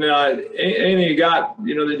appreciate it. And then anything you got,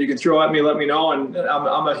 that you can throw at me, let me know. And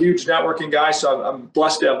I'm a huge networking guy, so I'm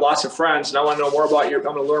blessed to have lots of friends. And I want to know more about I'm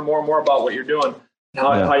going to learn more and more about what you're doing, and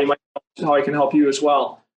how I can help you as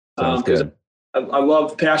well. Sounds good. I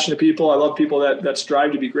love passionate people. I love people that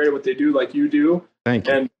strive to be great at what they do, like you do. Thank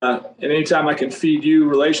you. And anytime I can feed you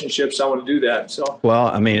relationships, I want to do that. So. Well,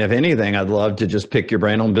 I mean, if anything, I'd love to just pick your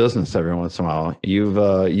brain on business every once in a while.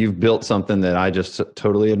 You've built something that I just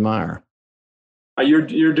totally admire.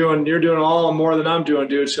 You're doing all more than I'm doing,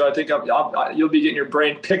 dude. So I think you'll be getting your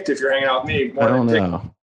brain picked if you're hanging out with me. I don't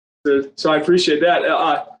know. So I appreciate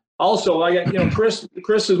that. Also, I got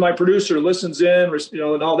Chris is my producer, listens in,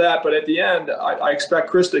 and all that. But at the end, I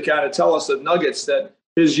expect Chris to kind of tell us the nuggets that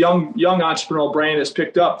his young entrepreneurial brain has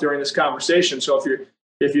picked up during this conversation. So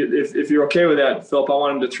if you're okay with that, Philip, I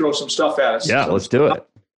want him to throw some stuff at us. Yeah, let's do it.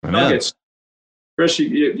 Nuggets. Chris,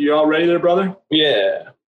 you all ready there, brother? Yeah.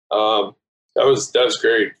 That was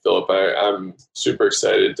great, Philip. I'm super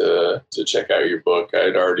excited to check out your book. I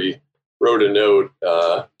had already wrote a note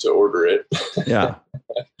to order it. Yeah,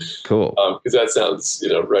 cool. Because that sounds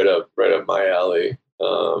right up my alley.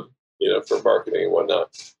 For marketing and whatnot.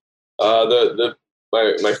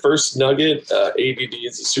 My first nugget: ADD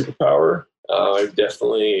is a superpower. I'm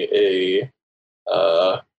definitely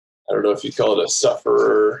I don't know if you call it a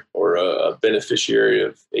sufferer or a beneficiary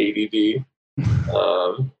of ADD.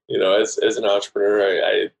 As an entrepreneur,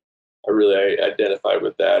 I really identify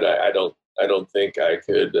with that. I don't think I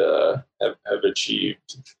could have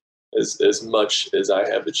achieved as much as I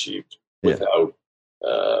have achieved without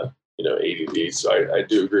ADD. So I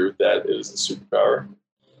do agree with that. It is a superpower.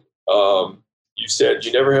 You said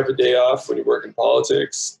you never have a day off when you work in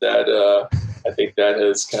politics. That I think that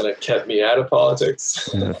has kind of kept me out of politics.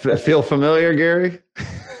 Feel familiar, Gary?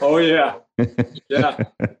 Oh yeah, yeah.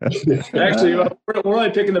 Actually, we're only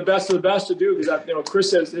picking the best of the best to do because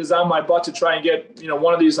Chris is on my butt to try and get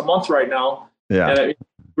one of these a month right now. Yeah. And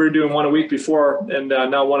we were doing one a week before, and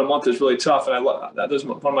now one a month is really tough. And I love that. That's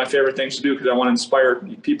one of my favorite things to do because I want to inspire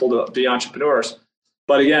people to be entrepreneurs.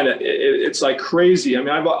 But again, it's like crazy. I mean,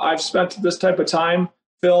 I've spent this type of time,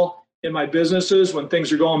 Phil, in my businesses when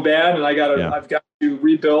things are going bad, and I've got to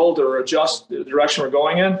rebuild or adjust the direction we're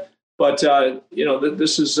going in. But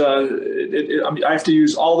this is I have to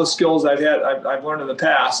use all the skills I've learned in the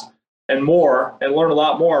past and more, and learn a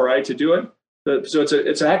lot more, right, to do it. So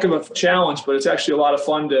it's a heck of a challenge, but it's actually a lot of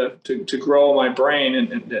fun to grow my brain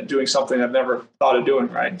and doing something I've never thought of doing.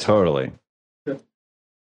 Right. Totally. Sorry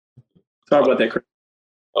about that, Chris.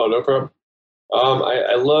 Oh, no problem.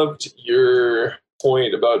 I loved your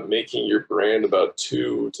point about making your brand about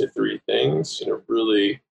 2 to 3 things.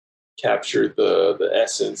 Really capture the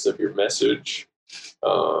essence of your message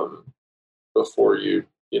before you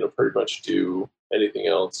pretty much do anything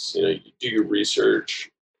else. You do your research,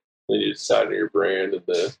 then you decide on your brand and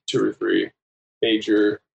the 2 or 3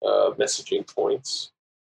 major messaging points.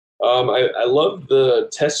 I love the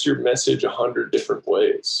test your message 100 different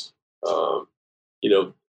ways.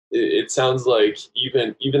 It sounds like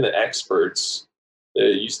even the experts,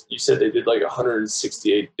 you said they did like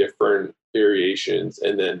 168 different variations,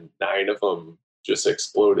 and then 9 of them just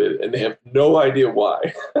exploded, and they have no idea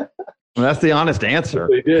why. Well, that's the honest answer.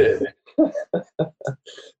 They did.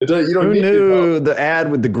 Who knew the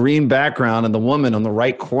ad with the green background and the woman on the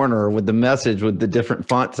right corner with the message with the different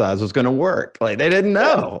font size was going to work? Like, they didn't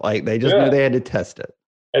know. Like, they just knew they had to test it.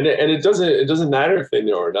 And it doesn't matter if they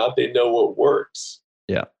know or not. They know what works.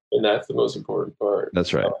 Yeah. And that's the most important part.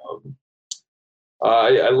 That's right.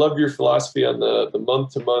 I love your philosophy on the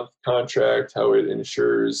month-to-month contract, how it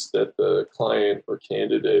ensures that the client or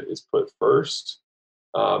candidate is put first.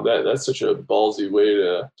 That's such a ballsy way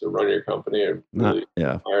to run your company. I really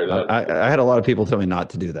admire that. I had a lot of people tell me not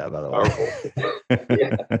to do that, by the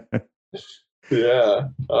way. Yeah.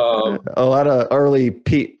 A lot of early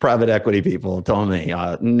private equity people told me,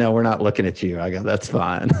 no, we're not looking at you. I go, that's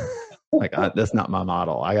fine. That's not my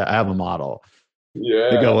model. I have a model. Yeah.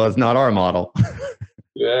 They go, well, it's not our model.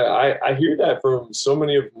 Yeah, I hear that from so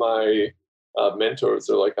many of my mentors.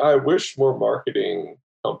 They're like, I wish more marketing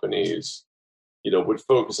companies, would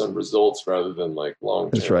focus on results rather than like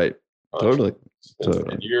long-term. That's right. Totally.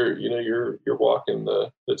 And you're walking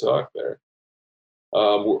the talk there.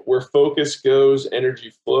 Where focus goes,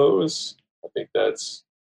 energy flows. I think that's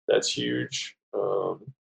huge.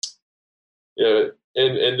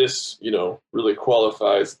 And this, really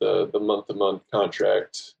qualifies the month-to-month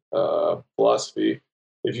contract philosophy.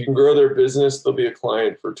 If you can grow their business, they'll be a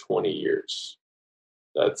client for 20 years.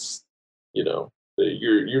 That's, you're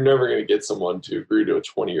never going to get someone to agree to a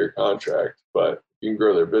 20-year contract, but if you can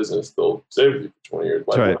grow their business, they'll stay with you for 20 years.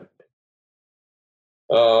 That's right.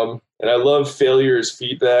 And I love failure as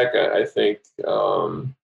feedback. I think,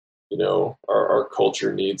 our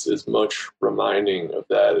culture needs as much reminding of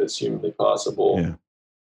that as humanly possible. Yeah.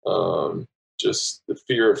 Just the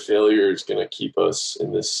fear of failure is going to keep us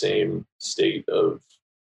in this same state of,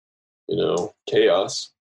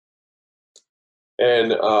 chaos.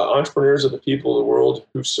 And entrepreneurs are the people of the world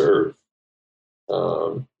who serve.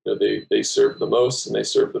 They serve the most and they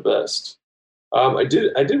serve the best. I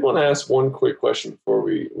did want to ask one quick question before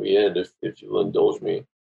we end, if you'll indulge me.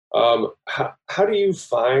 How do you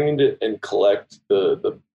find and collect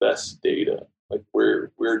the best data? Like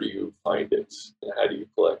where do you find it and how do you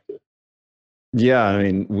collect it? Yeah, I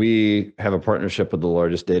mean, we have a partnership with the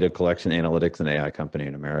largest data collection, analytics, and AI company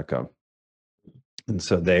in America. And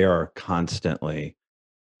so they are constantly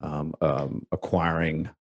acquiring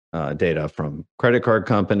data from credit card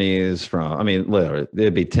companies, literally,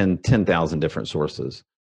 it'd be 10,000 different sources.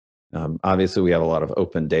 Obviously, we have a lot of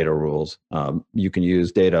open data rules. You can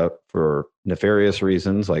use data for nefarious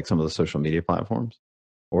reasons, like some of the social media platforms,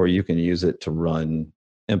 or you can use it to run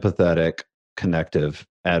empathetic, connective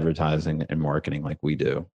advertising and marketing like we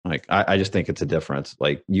do. Like, I just think it's a difference.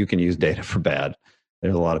 Like, you can use data for bad.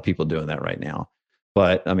 There's a lot of people doing that right now.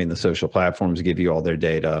 But I mean, the social platforms give you all their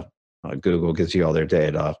data. Google gives you all their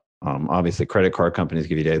data. Obviously, credit card companies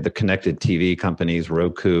give you data. The connected TV companies,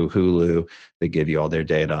 Roku, Hulu, they give you all their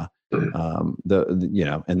data. And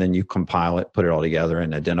then you compile it, put it all together,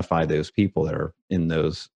 and identify those people that are in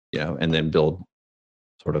those, and then build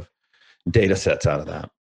sort of data sets out of that.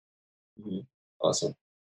 Awesome.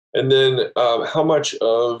 And then how much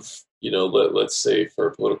of, let's say for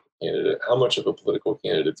a political candidate, how much of a political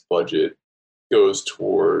candidate's budget goes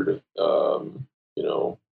toward,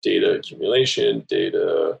 data accumulation,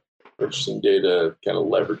 data purchasing data, kind of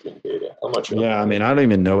leveraging data? How much? Yeah, I mean, I don't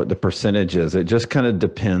even know what the percentage is. It just kind of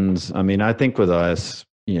depends. I mean, I think with us,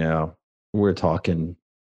 we're talking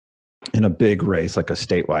in a big race, like a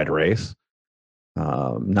statewide race,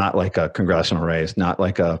 not like a congressional race, not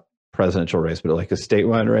like a presidential race, but like a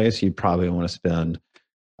statewide race. You probably want to spend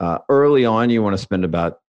early on. You want to spend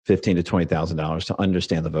about $15,000 to $20,000 to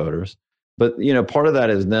understand the voters. But part of that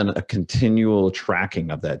is then a continual tracking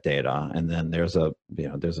of that data, and then there's a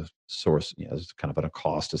source. There's kind of a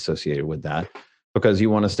cost associated with that, because you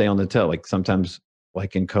want to stay on the tail. Like sometimes,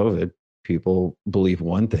 like in COVID, people believe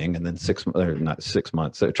one thing, and then 6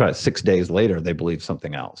 days later they believe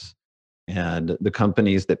something else. And the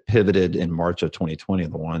companies that pivoted in March of 2020 are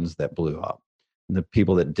the ones that blew up, and the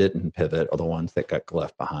people that didn't pivot are the ones that got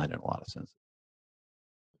left behind in a lot of sense.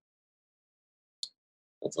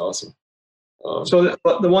 That's awesome. So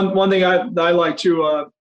the one thing I like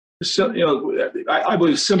to, I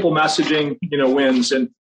believe simple messaging, wins,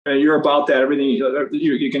 and you're about that. Everything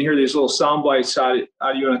you can hear these little sound bites out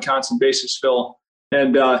of you on a constant basis, Phil.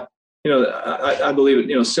 And I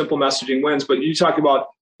believe simple messaging wins. But you talk about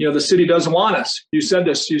the city doesn't want us. You said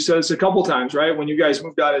this a couple times, right? When you guys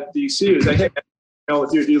moved out of DC, it was like, hey,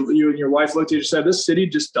 you and your wife looked at you and said, this city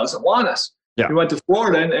just doesn't want us. Yeah. We went to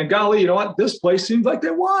Florida, and golly, you know what? This place seems like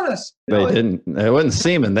they want us. They didn't. It wasn't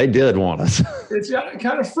seeming. They did want us. It's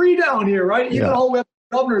kind of free down here, right? Even all the way up to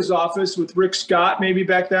the governor's office with Rick Scott, maybe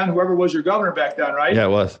back then, whoever was your governor back then, right? Yeah, it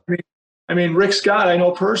was. I mean, Rick Scott, I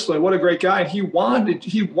know personally, what a great guy. And he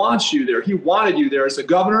wants you there. He wanted you there as a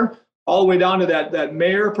governor, all the way down to that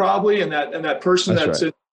mayor probably, and that person that's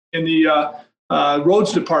right in the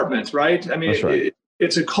roads department, right? I mean,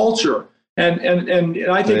 it's a culture. And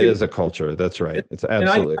I think it is a culture. That's right. It's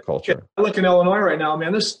absolutely a culture. I look in Illinois right now,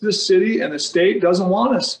 man. This city and the state doesn't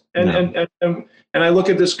want us. And I look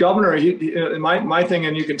at this governor. My thing,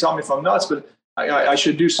 and you can tell me if I'm nuts, but I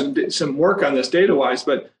should do some work on this data wise.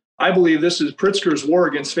 But I believe this is Pritzker's war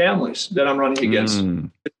against families that I'm running against.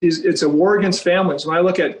 It's a war against families. When I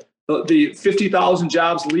look at the 50,000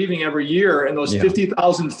 jobs leaving every year, and those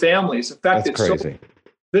 50,000 families affected. That's crazy.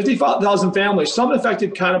 50,000 families, some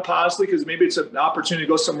affected kind of positively because maybe it's an opportunity to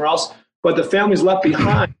go somewhere else, but the families left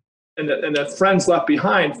behind and the friends left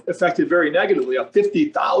behind affected very negatively.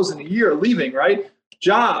 50,000 a year leaving, right?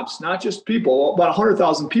 Jobs, not just people. About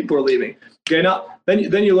 100,000 people are leaving. Okay, now then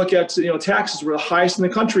you look at taxes were the highest in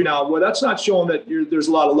the country now. Well, that's not showing that there's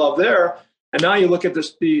a lot of love there. And now you look at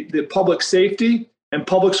the public safety and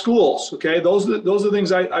public schools. Okay, those are the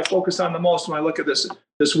things I focus on the most when I look at this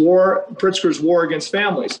war, Pritzker's war against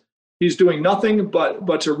families. He's doing nothing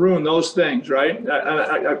but to ruin those things, right?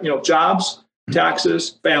 Jobs,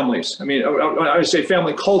 taxes, families. I mean, I would say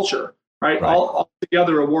family culture, right? All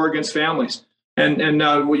together a war against families. And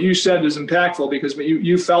what you said is impactful because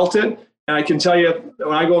you felt it. And I can tell you,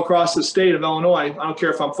 when I go across the state of Illinois, I don't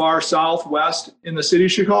care if I'm far south, west, in the city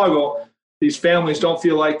of Chicago, these families don't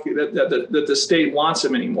feel like that the state wants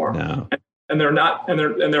them anymore. No. And they're not, and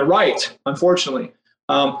they're right, unfortunately.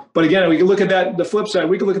 But again, we can look at that, the flip side,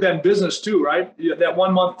 we can look at that in business too, right? That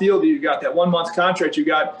 1 month deal that you got, that 1 month contract you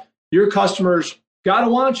got, your customers got to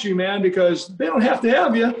want you, man, because they don't have to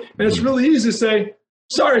have you. And it's really easy to say,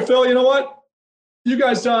 sorry, Phil, you know what? You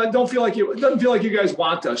guys it doesn't feel like you guys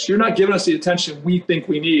want us. You're not giving us the attention we think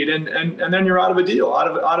we need. And then you're out of a deal, out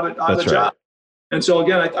of a job. And so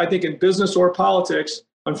again, I think in business or politics,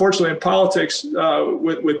 unfortunately in politics,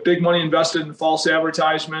 with big money invested in false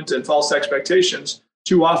advertisement and false expectations,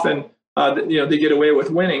 too often, they get away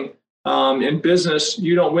with winning. In business,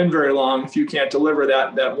 you don't win very long if you can't deliver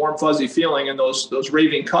that warm, fuzzy feeling and those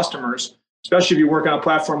raving customers, especially if you work on a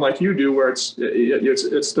platform like you do, where it's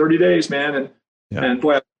 30 days, man. And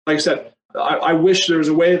boy, like I said, I wish there was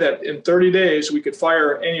a way that in 30 days we could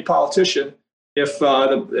fire any politician if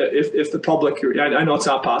the public. I know it's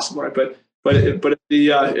not possible, right? But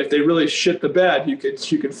if they really shit the bed, you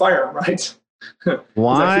can fire them, right?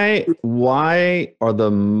 Why are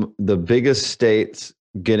the biggest states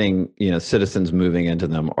getting citizens moving into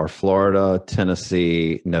them are Florida,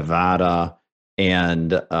 Tennessee, Nevada,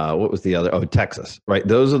 and what was the other? Oh, Texas, right?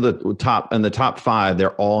 Those are the top, and the top five.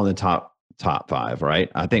 They're all in the top top 5, right?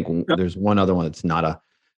 I think there's one other one that's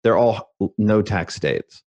they're all no tax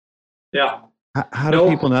states. Yeah. How do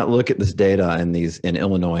people not look at this data in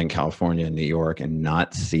Illinois and California and New York and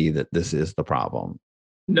not see that this is the problem?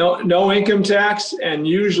 No income tax, and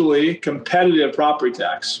usually competitive property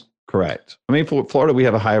tax. Correct. I mean, for Florida, we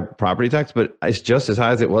have a higher property tax, but it's just as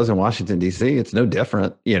high as it was in Washington, D.C. It's no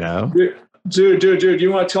different, you know? Dude,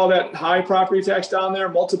 you want to tell that high property tax down there?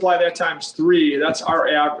 Multiply that times 3. That's our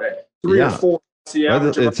average. 3 or 4. That's the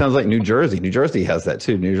average. It sounds like New Jersey. New Jersey has that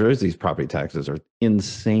too. New Jersey's property taxes are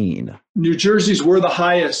insane. New Jersey's were the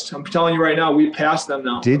highest. I'm telling you right now, we passed them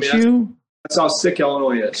now. Did you? That's how sick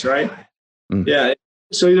Illinois is, right? Mm. Yeah.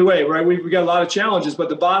 So either way, right, we got a lot of challenges, but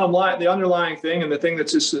the bottom line, the underlying thing, and the thing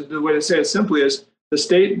that's just the way to say it simply is the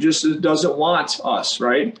state just doesn't want us,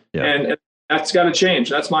 right? Yeah. And that's got to change.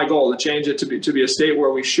 That's my goal, to change it to be a state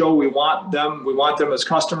where we show we want them as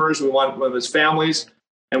customers, we want them as families,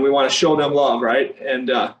 and we want to show them love, right?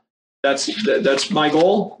 And that's my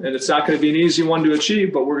goal, and it's not going to be an easy one to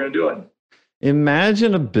achieve, but we're going to do it.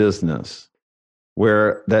 Imagine a business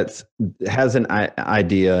where has an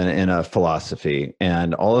idea and a philosophy,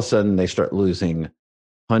 and all of a sudden they start losing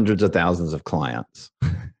hundreds of thousands of clients,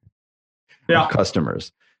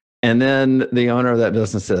 customers. And then the owner of that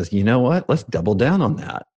business says, you know what, let's double down on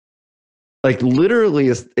that. Like literally,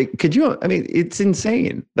 it's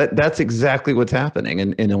insane. That's exactly what's happening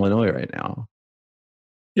in Illinois right now.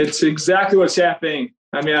 It's exactly what's happening.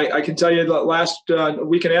 I mean, I can tell you that last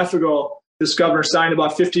week and a half ago, this governor signed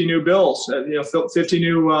about 50 new bills, 50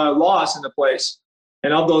 new laws into place.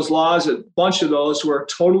 And of those laws, a bunch of those were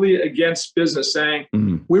totally against business, saying,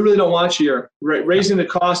 we really don't want you here. Raising the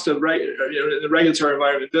cost of the regulatory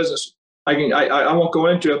environment of business. I won't go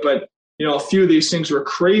into it, but a few of these things were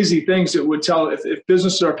crazy things that would tell if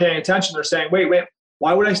businesses are paying attention, they're saying, wait,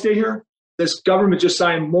 why would I stay here? This government just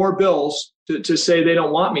signed more bills to say they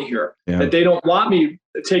don't want me here, that they don't want me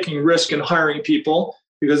taking risk and hiring people,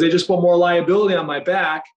 because they just put more liability on my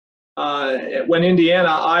back. When Indiana,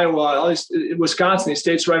 Iowa, at least Wisconsin, these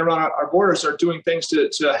states right around our borders are doing things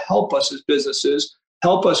to help us as businesses,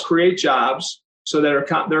 help us create jobs so that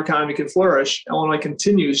their economy can flourish. Illinois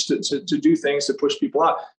continues to do things to push people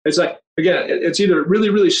out. It's like, again, it's either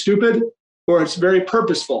really, really stupid or it's very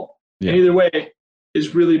purposeful. Yeah. And either way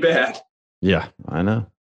is really bad. Yeah, I know.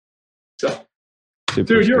 So.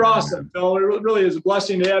 Dude, you're awesome, Phil. It really is a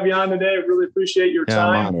blessing to have you on today. I really appreciate your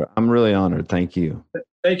time. I'm really honored. Thank you.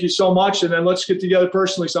 Thank you so much. And then let's get together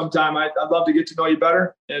personally sometime. I'd love to get to know you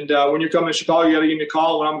better. And when you're coming to Chicago, you got to give me a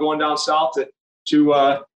call when I'm going down south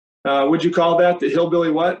to what'd you call that? The hillbilly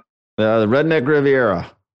what? The Redneck Riviera.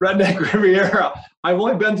 Redneck Riviera. I've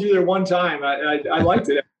only been through there one time. I liked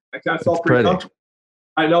it. I kind of felt pretty comfortable.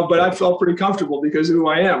 I know, but I felt pretty comfortable because of who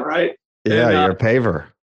I am, right? Yeah, and, you're a paver.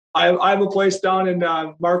 I have a place down in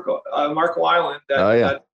Marco Island that,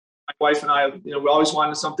 that my wife and I, we always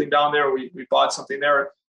wanted something down there. We bought something there,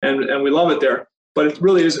 and we love it there. But it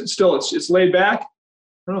really isn't. Still, it's laid back. I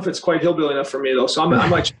don't know if it's quite hillbilly enough for me though. So I'm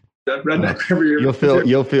like Redneck River.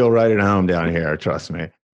 You'll feel right at home down here. Trust me.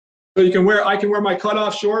 So I can wear my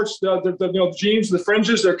cutoff shorts, the jeans, the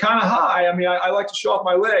fringes. They're kind of high. I mean, I like to show off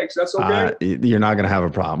my legs. That's okay. You're not going to have a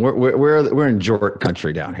problem. We're in Jort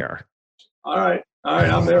country down here. All right,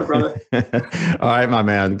 I'm there, brother. All right, my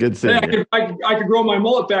man. Good seeing you. I could grow my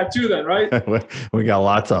mullet back too, then, right? We got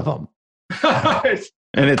lots of them.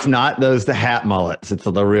 And it's not the hat mullets; it's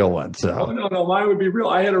the real ones. So. Oh, no, mine would be real.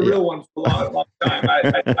 I had a real one for a long time. I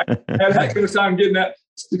had a heck of a time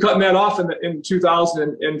cutting that off in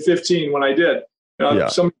 2015 when I did.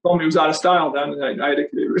 Somebody told me it was out of style then, and it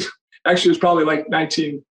was probably like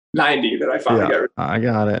 1990 that I finally got it. I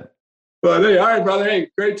got it. But hey, all right, brother.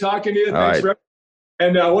 Hey, great talking to you. Thanks, Rep.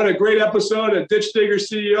 And what a great episode of Ditch Digger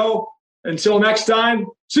CEO. Until next time,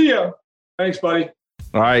 see ya. Thanks, buddy.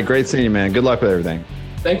 All right, great seeing you, man. Good luck with everything.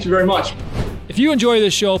 Thank you very much. If you enjoy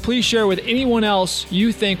this show, please share with anyone else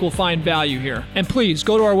you think will find value here. And please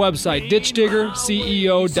go to our website,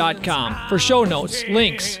 ditchdiggerceo.com, for show notes,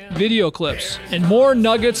 links, video clips, and more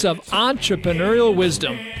nuggets of entrepreneurial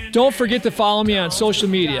wisdom. Don't forget to follow me on social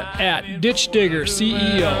media at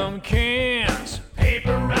ditchdiggerceo. Cans,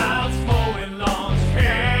 paper routes, mowing lawns,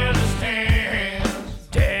 careless hands.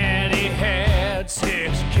 Daddy had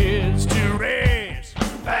 6 kids to raise.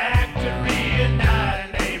 Factory at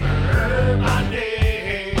night, neighbor by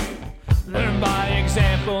day. Learn by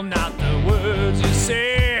example, not the words you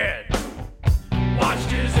say.